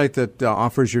website that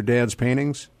offers your dad's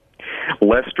paintings?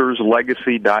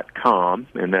 LestersLegacy.com,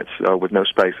 and that's with no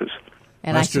spaces.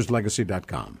 And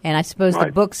LestersLegacy.com. And I suppose Right.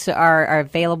 the books are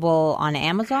available on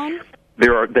Amazon?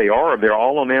 They're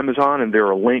all on Amazon, and there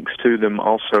are links to them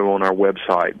also on our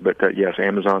website. But yes,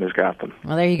 Amazon has got them.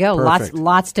 Well, there you go. Perfect.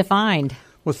 Lots to find.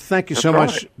 Well, thank you so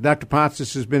much, Dr. Potts.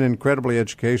 This has been incredibly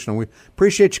educational. We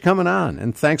appreciate you coming on,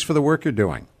 and thanks for the work you're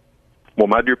doing. Well,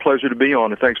 my dear pleasure to be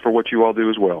on, and thanks for what you all do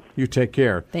as well. You take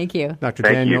care. Thank you. Dr.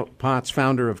 Thank Daniel you. Potts,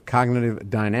 founder of Cognitive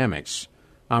Dynamics.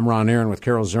 I'm Ron Aaron with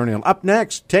Carol Zernial. Up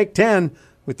next, Take 10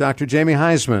 with Dr. Jamie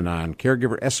Heisman on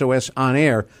Caregiver SOS On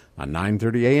Air on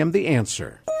 9:30 a.m. The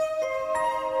Answer.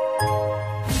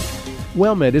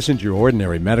 WellMed isn't your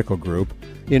ordinary medical group.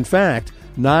 In fact,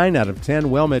 9 out of 10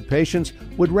 WellMed patients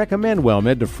would recommend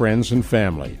WellMed to friends and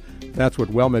family. That's what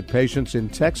WellMed patients in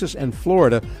Texas and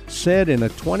Florida said in a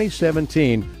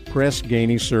 2017 Press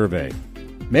Ganey survey.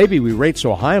 Maybe we rate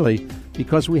so highly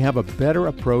because we have a better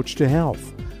approach to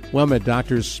health. WellMed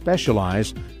doctors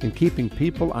specialize in keeping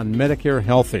people on Medicare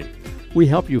healthy. We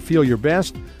help you feel your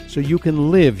best so you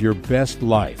can live your best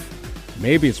life.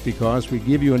 Maybe it's because we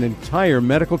give you an entire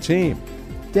medical team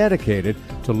dedicated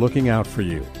to looking out for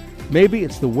you. Maybe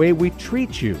it's the way we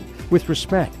treat you with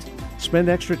respect, spend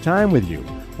extra time with you,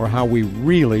 or how we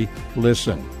really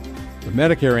listen. The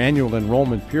Medicare annual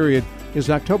enrollment period is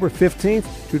October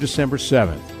 15th to December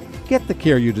 7th. Get the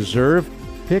care you deserve.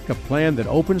 Pick a plan that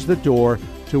opens the door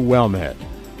to WellMed.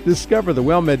 Discover the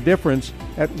WellMed difference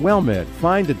at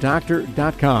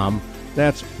WellMedFindADoctor.com.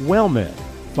 That's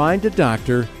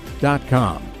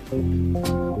WellMedFindADoctor.com.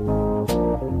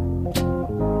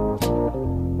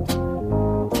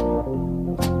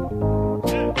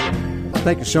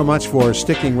 Thank you so much for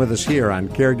sticking with us here on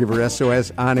Caregiver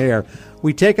SOS On Air.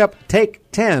 We take up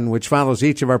Take 10, which follows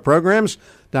each of our programs.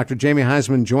 Dr. Jamie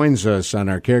Heisman joins us on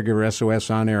our Caregiver SOS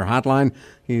On Air hotline.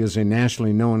 He is a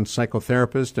nationally known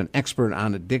psychotherapist, an expert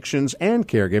on addictions and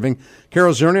caregiving.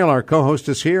 Carol Zernial, our co-host,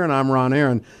 is here, and I'm Ron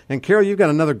Aaron. And Carol, you've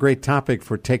got another great topic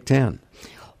for Take 10.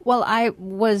 Well, I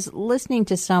was listening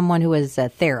to someone who was a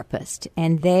therapist,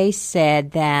 and they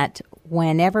said that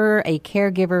whenever a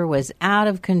caregiver was out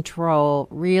of control,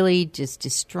 really just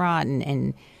distraught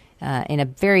and in a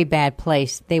very bad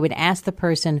place, they would ask the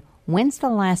person, when's the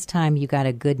last time you got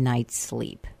a good night's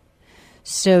sleep?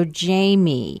 So,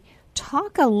 Jamie,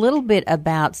 talk a little bit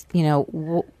about,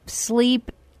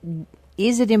 sleep.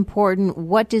 Is it important?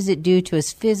 What does it do to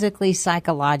us physically,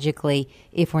 psychologically,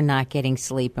 if we're not getting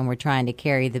sleep and we're trying to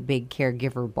carry the big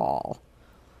caregiver ball?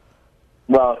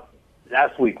 Well,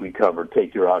 last week we covered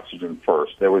Take Your Oxygen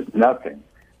First. There was nothing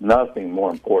more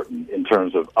important in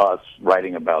terms of us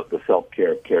writing about the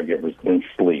self-care of caregivers than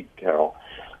sleep, Carol.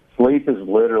 Sleep is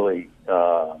literally,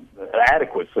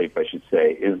 adequate sleep, I should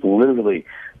say, is literally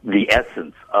the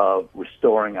essence of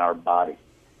restoring our body.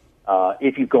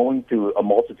 If you're going through a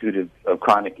multitude of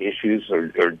chronic issues or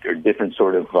different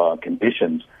sort of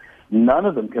conditions, none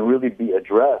of them can really be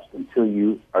addressed until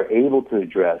you are able to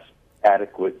address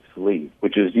adequate sleep,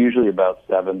 which is usually about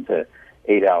 7 to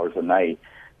 8 hours a night.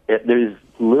 There's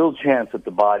little chance that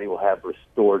the body will have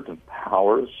restorative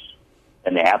powers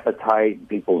and appetite.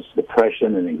 People's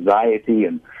depression and anxiety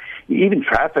and even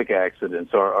traffic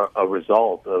accidents are a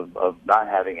result of not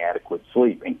having adequate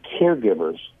sleep. And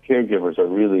caregivers are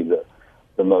really the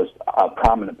most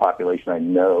prominent population I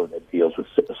know that deals with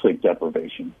sleep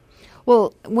deprivation.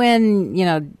 Well, when,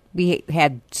 we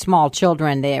had small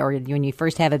children, or when you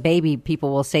first have a baby,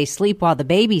 people will say sleep while the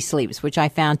baby sleeps, which I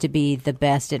found to be the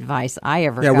best advice I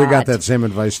ever got. Yeah, we got that same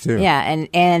advice too. Yeah,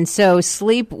 and so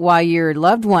sleep while your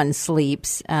loved one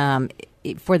sleeps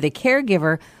for the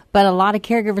caregiver, but a lot of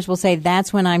caregivers will say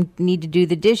that's when I need to do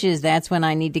the dishes, that's when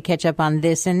I need to catch up on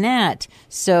this and that.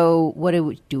 So what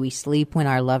do we sleep when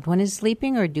our loved one is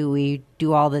sleeping, or do we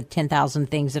do all the 10,000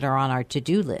 things that are on our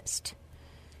to-do list?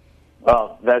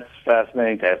 Well, that's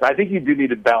fascinating to ask. I think you do need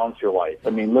to balance your life. I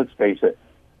mean, let's face it,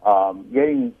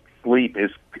 getting sleep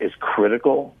is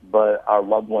critical, but our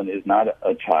loved one is not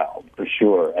a child, for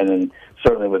sure. And then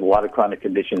certainly with a lot of chronic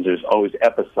conditions, there's always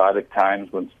episodic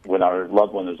times when our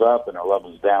loved one is up and our loved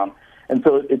one's down. And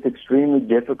so it's extremely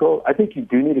difficult. I think you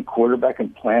do need to quarterback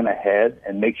and plan ahead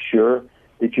and make sure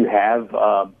that you have,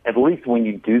 at least when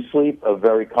you do sleep, a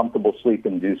very comfortable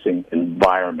sleep-inducing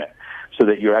environment, so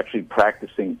that you're actually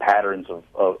practicing patterns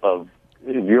of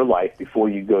your life before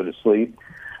you go to sleep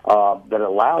that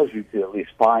allows you to at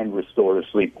least find restorative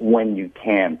sleep when you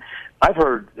can. I've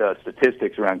heard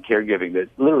statistics around caregiving that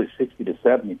literally 60 to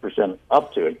 70%,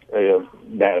 up to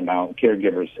that amount,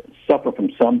 caregivers suffer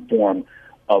from some form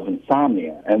of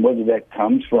insomnia. And whether that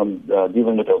comes from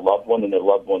dealing with their loved one and their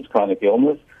loved one's chronic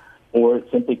illness, or it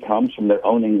simply comes from their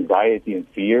own anxiety and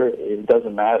fear, it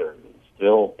doesn't matter.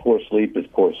 Still, poor sleep is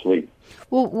poor sleep.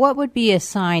 Well, what would be a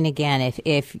sign, again,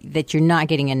 if that you're not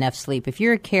getting enough sleep? If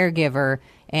you're a caregiver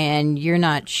and you're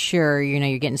not sure,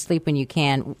 you're getting sleep when you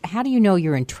can, how do you know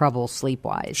you're in trouble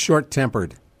sleep-wise?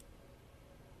 Short-tempered.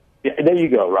 Yeah, there you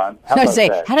go, Ron. How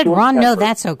did Ron know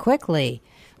that so quickly?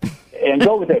 And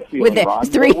go with that feeling, with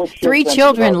Ron. Three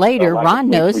children later, Ron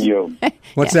knows.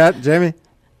 What's that, Jamie?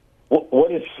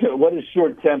 What is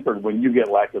short-tempered when you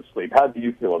get lack of sleep? How do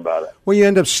you feel about it? Well, you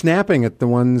end up snapping at the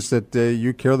ones that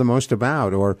you care the most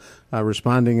about, or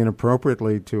responding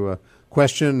inappropriately to a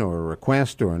question or a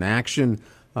request or an action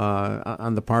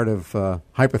on the part of,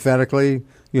 hypothetically,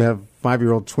 you have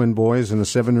 5-year-old twin boys and a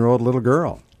 7-year-old little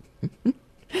girl.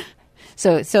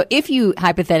 So if you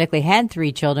hypothetically had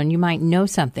 3 children, you might know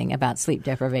something about sleep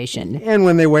deprivation. And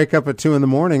when they wake up at 2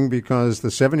 a.m. because the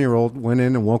 7-year-old went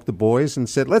in and woke the boys and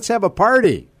said, let's have a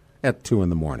party at 2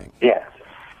 a.m. Yes.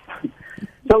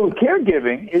 So with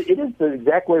caregiving, it is the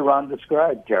exact way Ron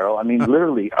described, Carol. I mean,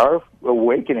 literally, our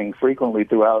awakening frequently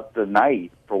throughout the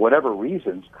night, for whatever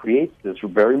reasons, creates this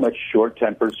very much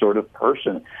short-tempered sort of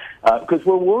person because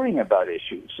we're worrying about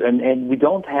issues, and we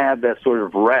don't have that sort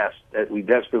of rest that we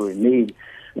desperately need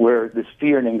where this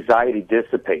fear and anxiety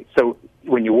dissipate. So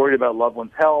when you're worried about loved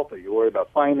one's health, or you're worried about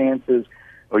finances,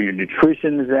 or your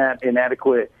nutrition is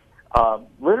inadequate,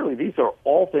 literally these are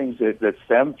all things that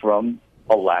stem from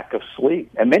a lack of sleep.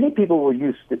 And many people will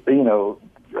use,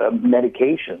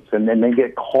 medications, and then they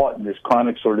get caught in this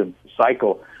chronic sort of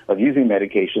cycle of using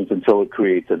medications until it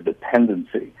creates a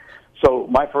dependency. So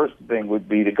my first thing would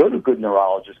be to go to a good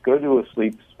neurologist, go to a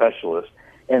sleep specialist,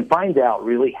 and find out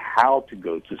really how to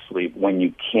go to sleep when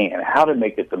you can, how to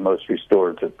make it the most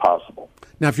restorative possible.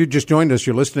 Now, if you just joined us,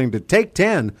 you're listening to Take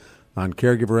 10 on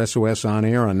Caregiver SOS On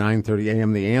Air on 9:30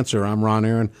 a.m. The Answer. I'm Ron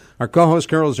Aaron. Our co-host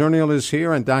Carol Zernial is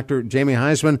here, and Dr. Jamie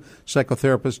Heisman,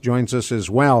 psychotherapist, joins us as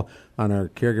well on our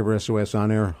Caregiver SOS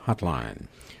On Air hotline.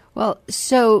 Well,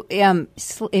 so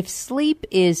if sleep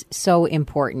is so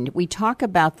important, we talk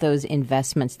about those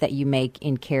investments that you make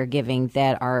in caregiving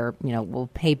that are, will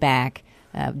pay back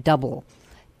double.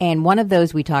 And one of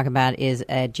those we talk about is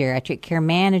a geriatric care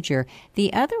manager.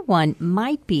 The other one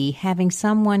might be having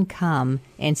someone come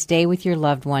and stay with your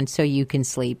loved one so you can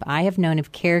sleep. I have known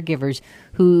of caregivers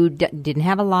who didn't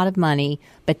have a lot of money,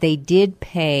 but they did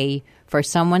pay for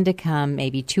someone to come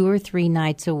maybe 2 or 3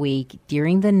 nights a week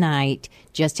during the night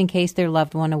just in case their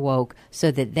loved one awoke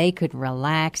so that they could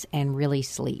relax and really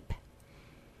sleep.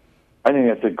 I think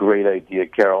that's a great idea,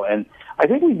 Carol. And I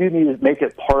think we do need to make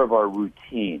it part of our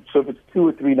routine. So if it's 2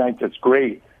 or 3 nights, that's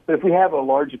great. But if we have a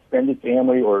large extended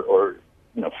family or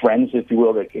friends, if you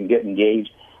will, that can get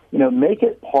engaged, make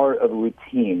it part of a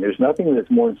routine. There's nothing that's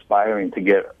more inspiring to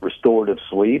get restorative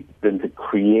sleep than to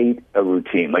create a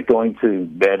routine, like going to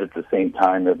bed at the same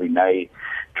time every night,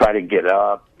 try to get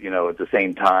up, at the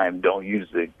same time, don't use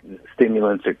the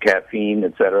stimulants or caffeine,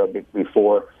 et cetera,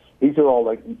 before. These are all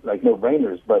like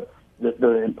no-brainers, but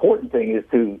the important thing is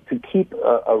to keep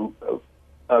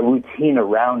a routine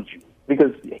around you,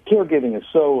 because caregiving is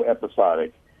so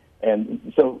episodic.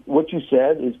 And so what you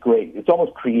said is great. It's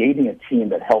almost creating a team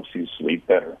that helps you sleep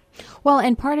better. Well,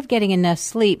 and part of getting enough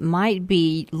sleep might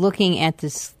be looking at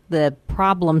the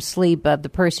problem sleep of the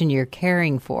person you're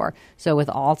caring for. So with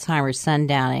Alzheimer's,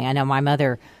 sundowning, I know my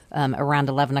mother around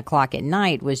 11 o'clock at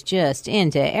night was just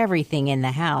into everything in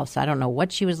the house. I don't know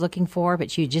what she was looking for, but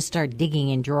she would just start digging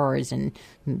in drawers and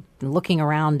looking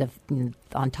around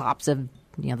on tops of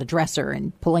the dresser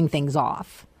and pulling things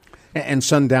off. And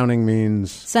sundowning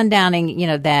means?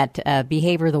 Sundowning, that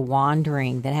behavior, the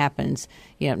wandering that happens,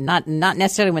 not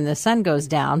necessarily when the sun goes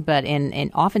down, but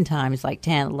in oftentimes like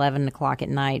 10, 11 o'clock at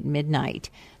night, midnight.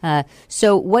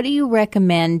 So what do you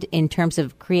recommend in terms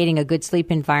of creating a good sleep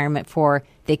environment for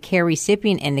the care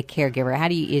recipient and the caregiver?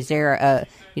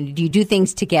 Do you do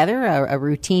things together, a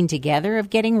routine together of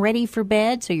getting ready for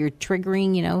bed so you're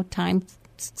triggering,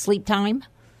 sleep time?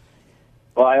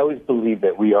 Well, I always believe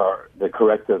that we are the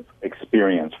corrective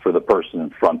experience for the person in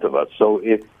front of us. So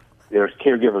if there's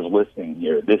caregivers listening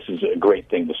here, this is a great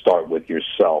thing to start with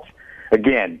yourself.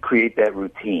 Again, create that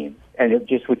routine. And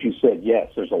just what you said, yes,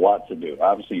 there's a lot to do.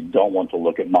 Obviously, you don't want to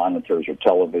look at monitors or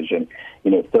television,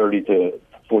 30 to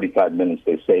 45 minutes,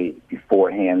 they say,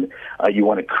 beforehand. You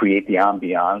want to create the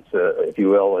ambiance, if you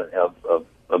will,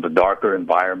 of a darker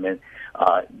environment.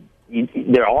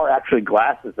 There are actually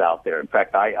glasses out there. In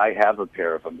fact, I have a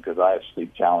pair of them because I have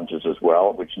sleep challenges as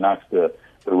well, which knocks the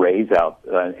rays out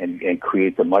and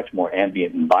creates a much more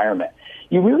ambient environment.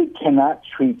 You really cannot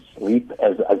treat sleep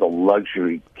as a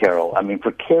luxury, Carol. I mean,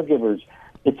 for caregivers,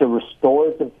 It's a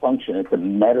restorative function. It's a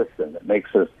medicine that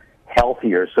makes us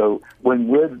healthier. So when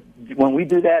we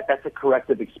do that, that's a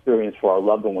corrective experience for our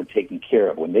loved one we're taking care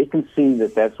of. When they can see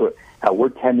that that's how we're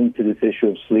tending to this issue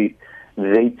of sleep,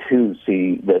 they too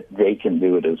see that they can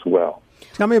do it as well.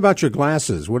 Tell me about your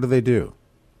glasses. What do they do?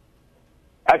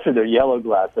 Actually, they're yellow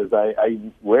glasses. I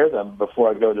wear them before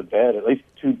I go to bed, at least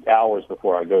 2 hours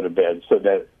before I go to bed, so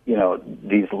that,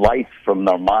 these lights from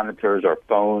our monitors, our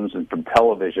phones, and from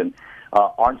television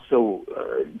aren't so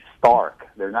stark.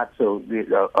 They're not so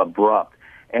abrupt.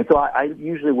 And so I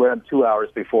usually wear them 2 hours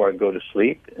before I go to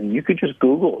sleep. And you could just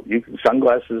Google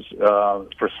sunglasses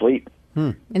for sleep.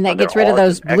 And that gets rid of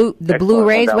those blue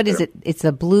rays. What is it? It's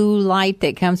the blue light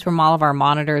that comes from all of our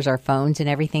monitors, our phones, and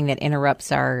everything that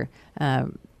interrupts our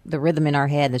the rhythm in our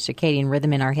head, the circadian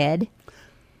rhythm in our head.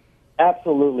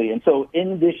 Absolutely. And so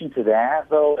in addition to that,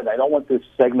 though, and I don't want this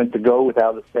segment to go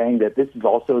without saying that this is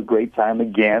also a great time,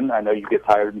 again, I know you get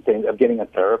tired of getting a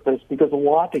therapist, because a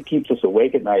lot that keeps us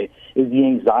awake at night is the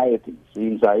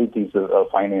anxieties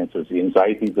of finances, the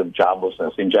anxieties of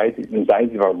joblessness, the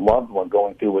anxieties of our loved one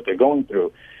going through what they're going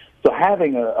through. So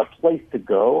having a place to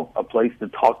go, a place to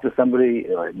talk to somebody,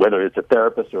 whether it's a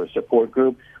therapist or a support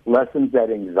group, lessens that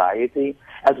anxiety,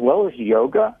 as well as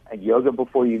yoga. And yoga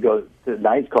before you go to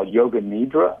night is called Yoga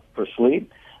Nidra for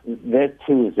sleep. That,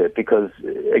 too, is it, because,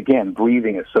 again,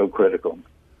 breathing is so critical.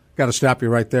 Got to stop you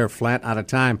right there, flat out of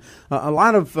time. A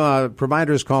lot of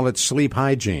providers call it sleep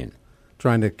hygiene,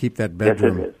 trying to keep that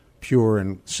bedroom pure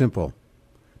and simple.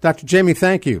 Dr. Jamie,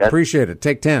 thank you. Appreciate it.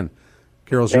 Take 10.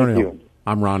 Carol Zernial.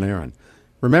 I'm Ron Aaron.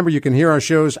 Remember, you can hear our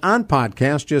shows on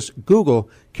podcast. Just Google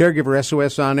Caregiver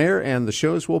SOS On Air, and the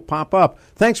shows will pop up.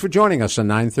 Thanks for joining us on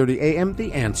 9:30 a.m.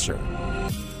 The Answer.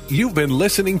 You've been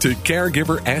listening to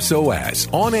Caregiver SOS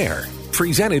On Air,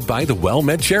 presented by the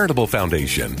WellMed Charitable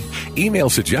Foundation.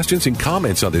 Email suggestions and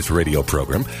comments on this radio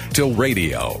program to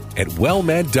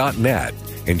radio@wellmed.net.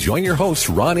 And join your hosts,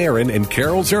 Ron Aaron and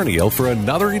Carol Zernial, for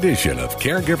another edition of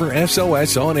Caregiver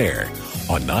SOS On Air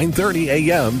on 9:30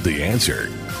 a.m. The Answer.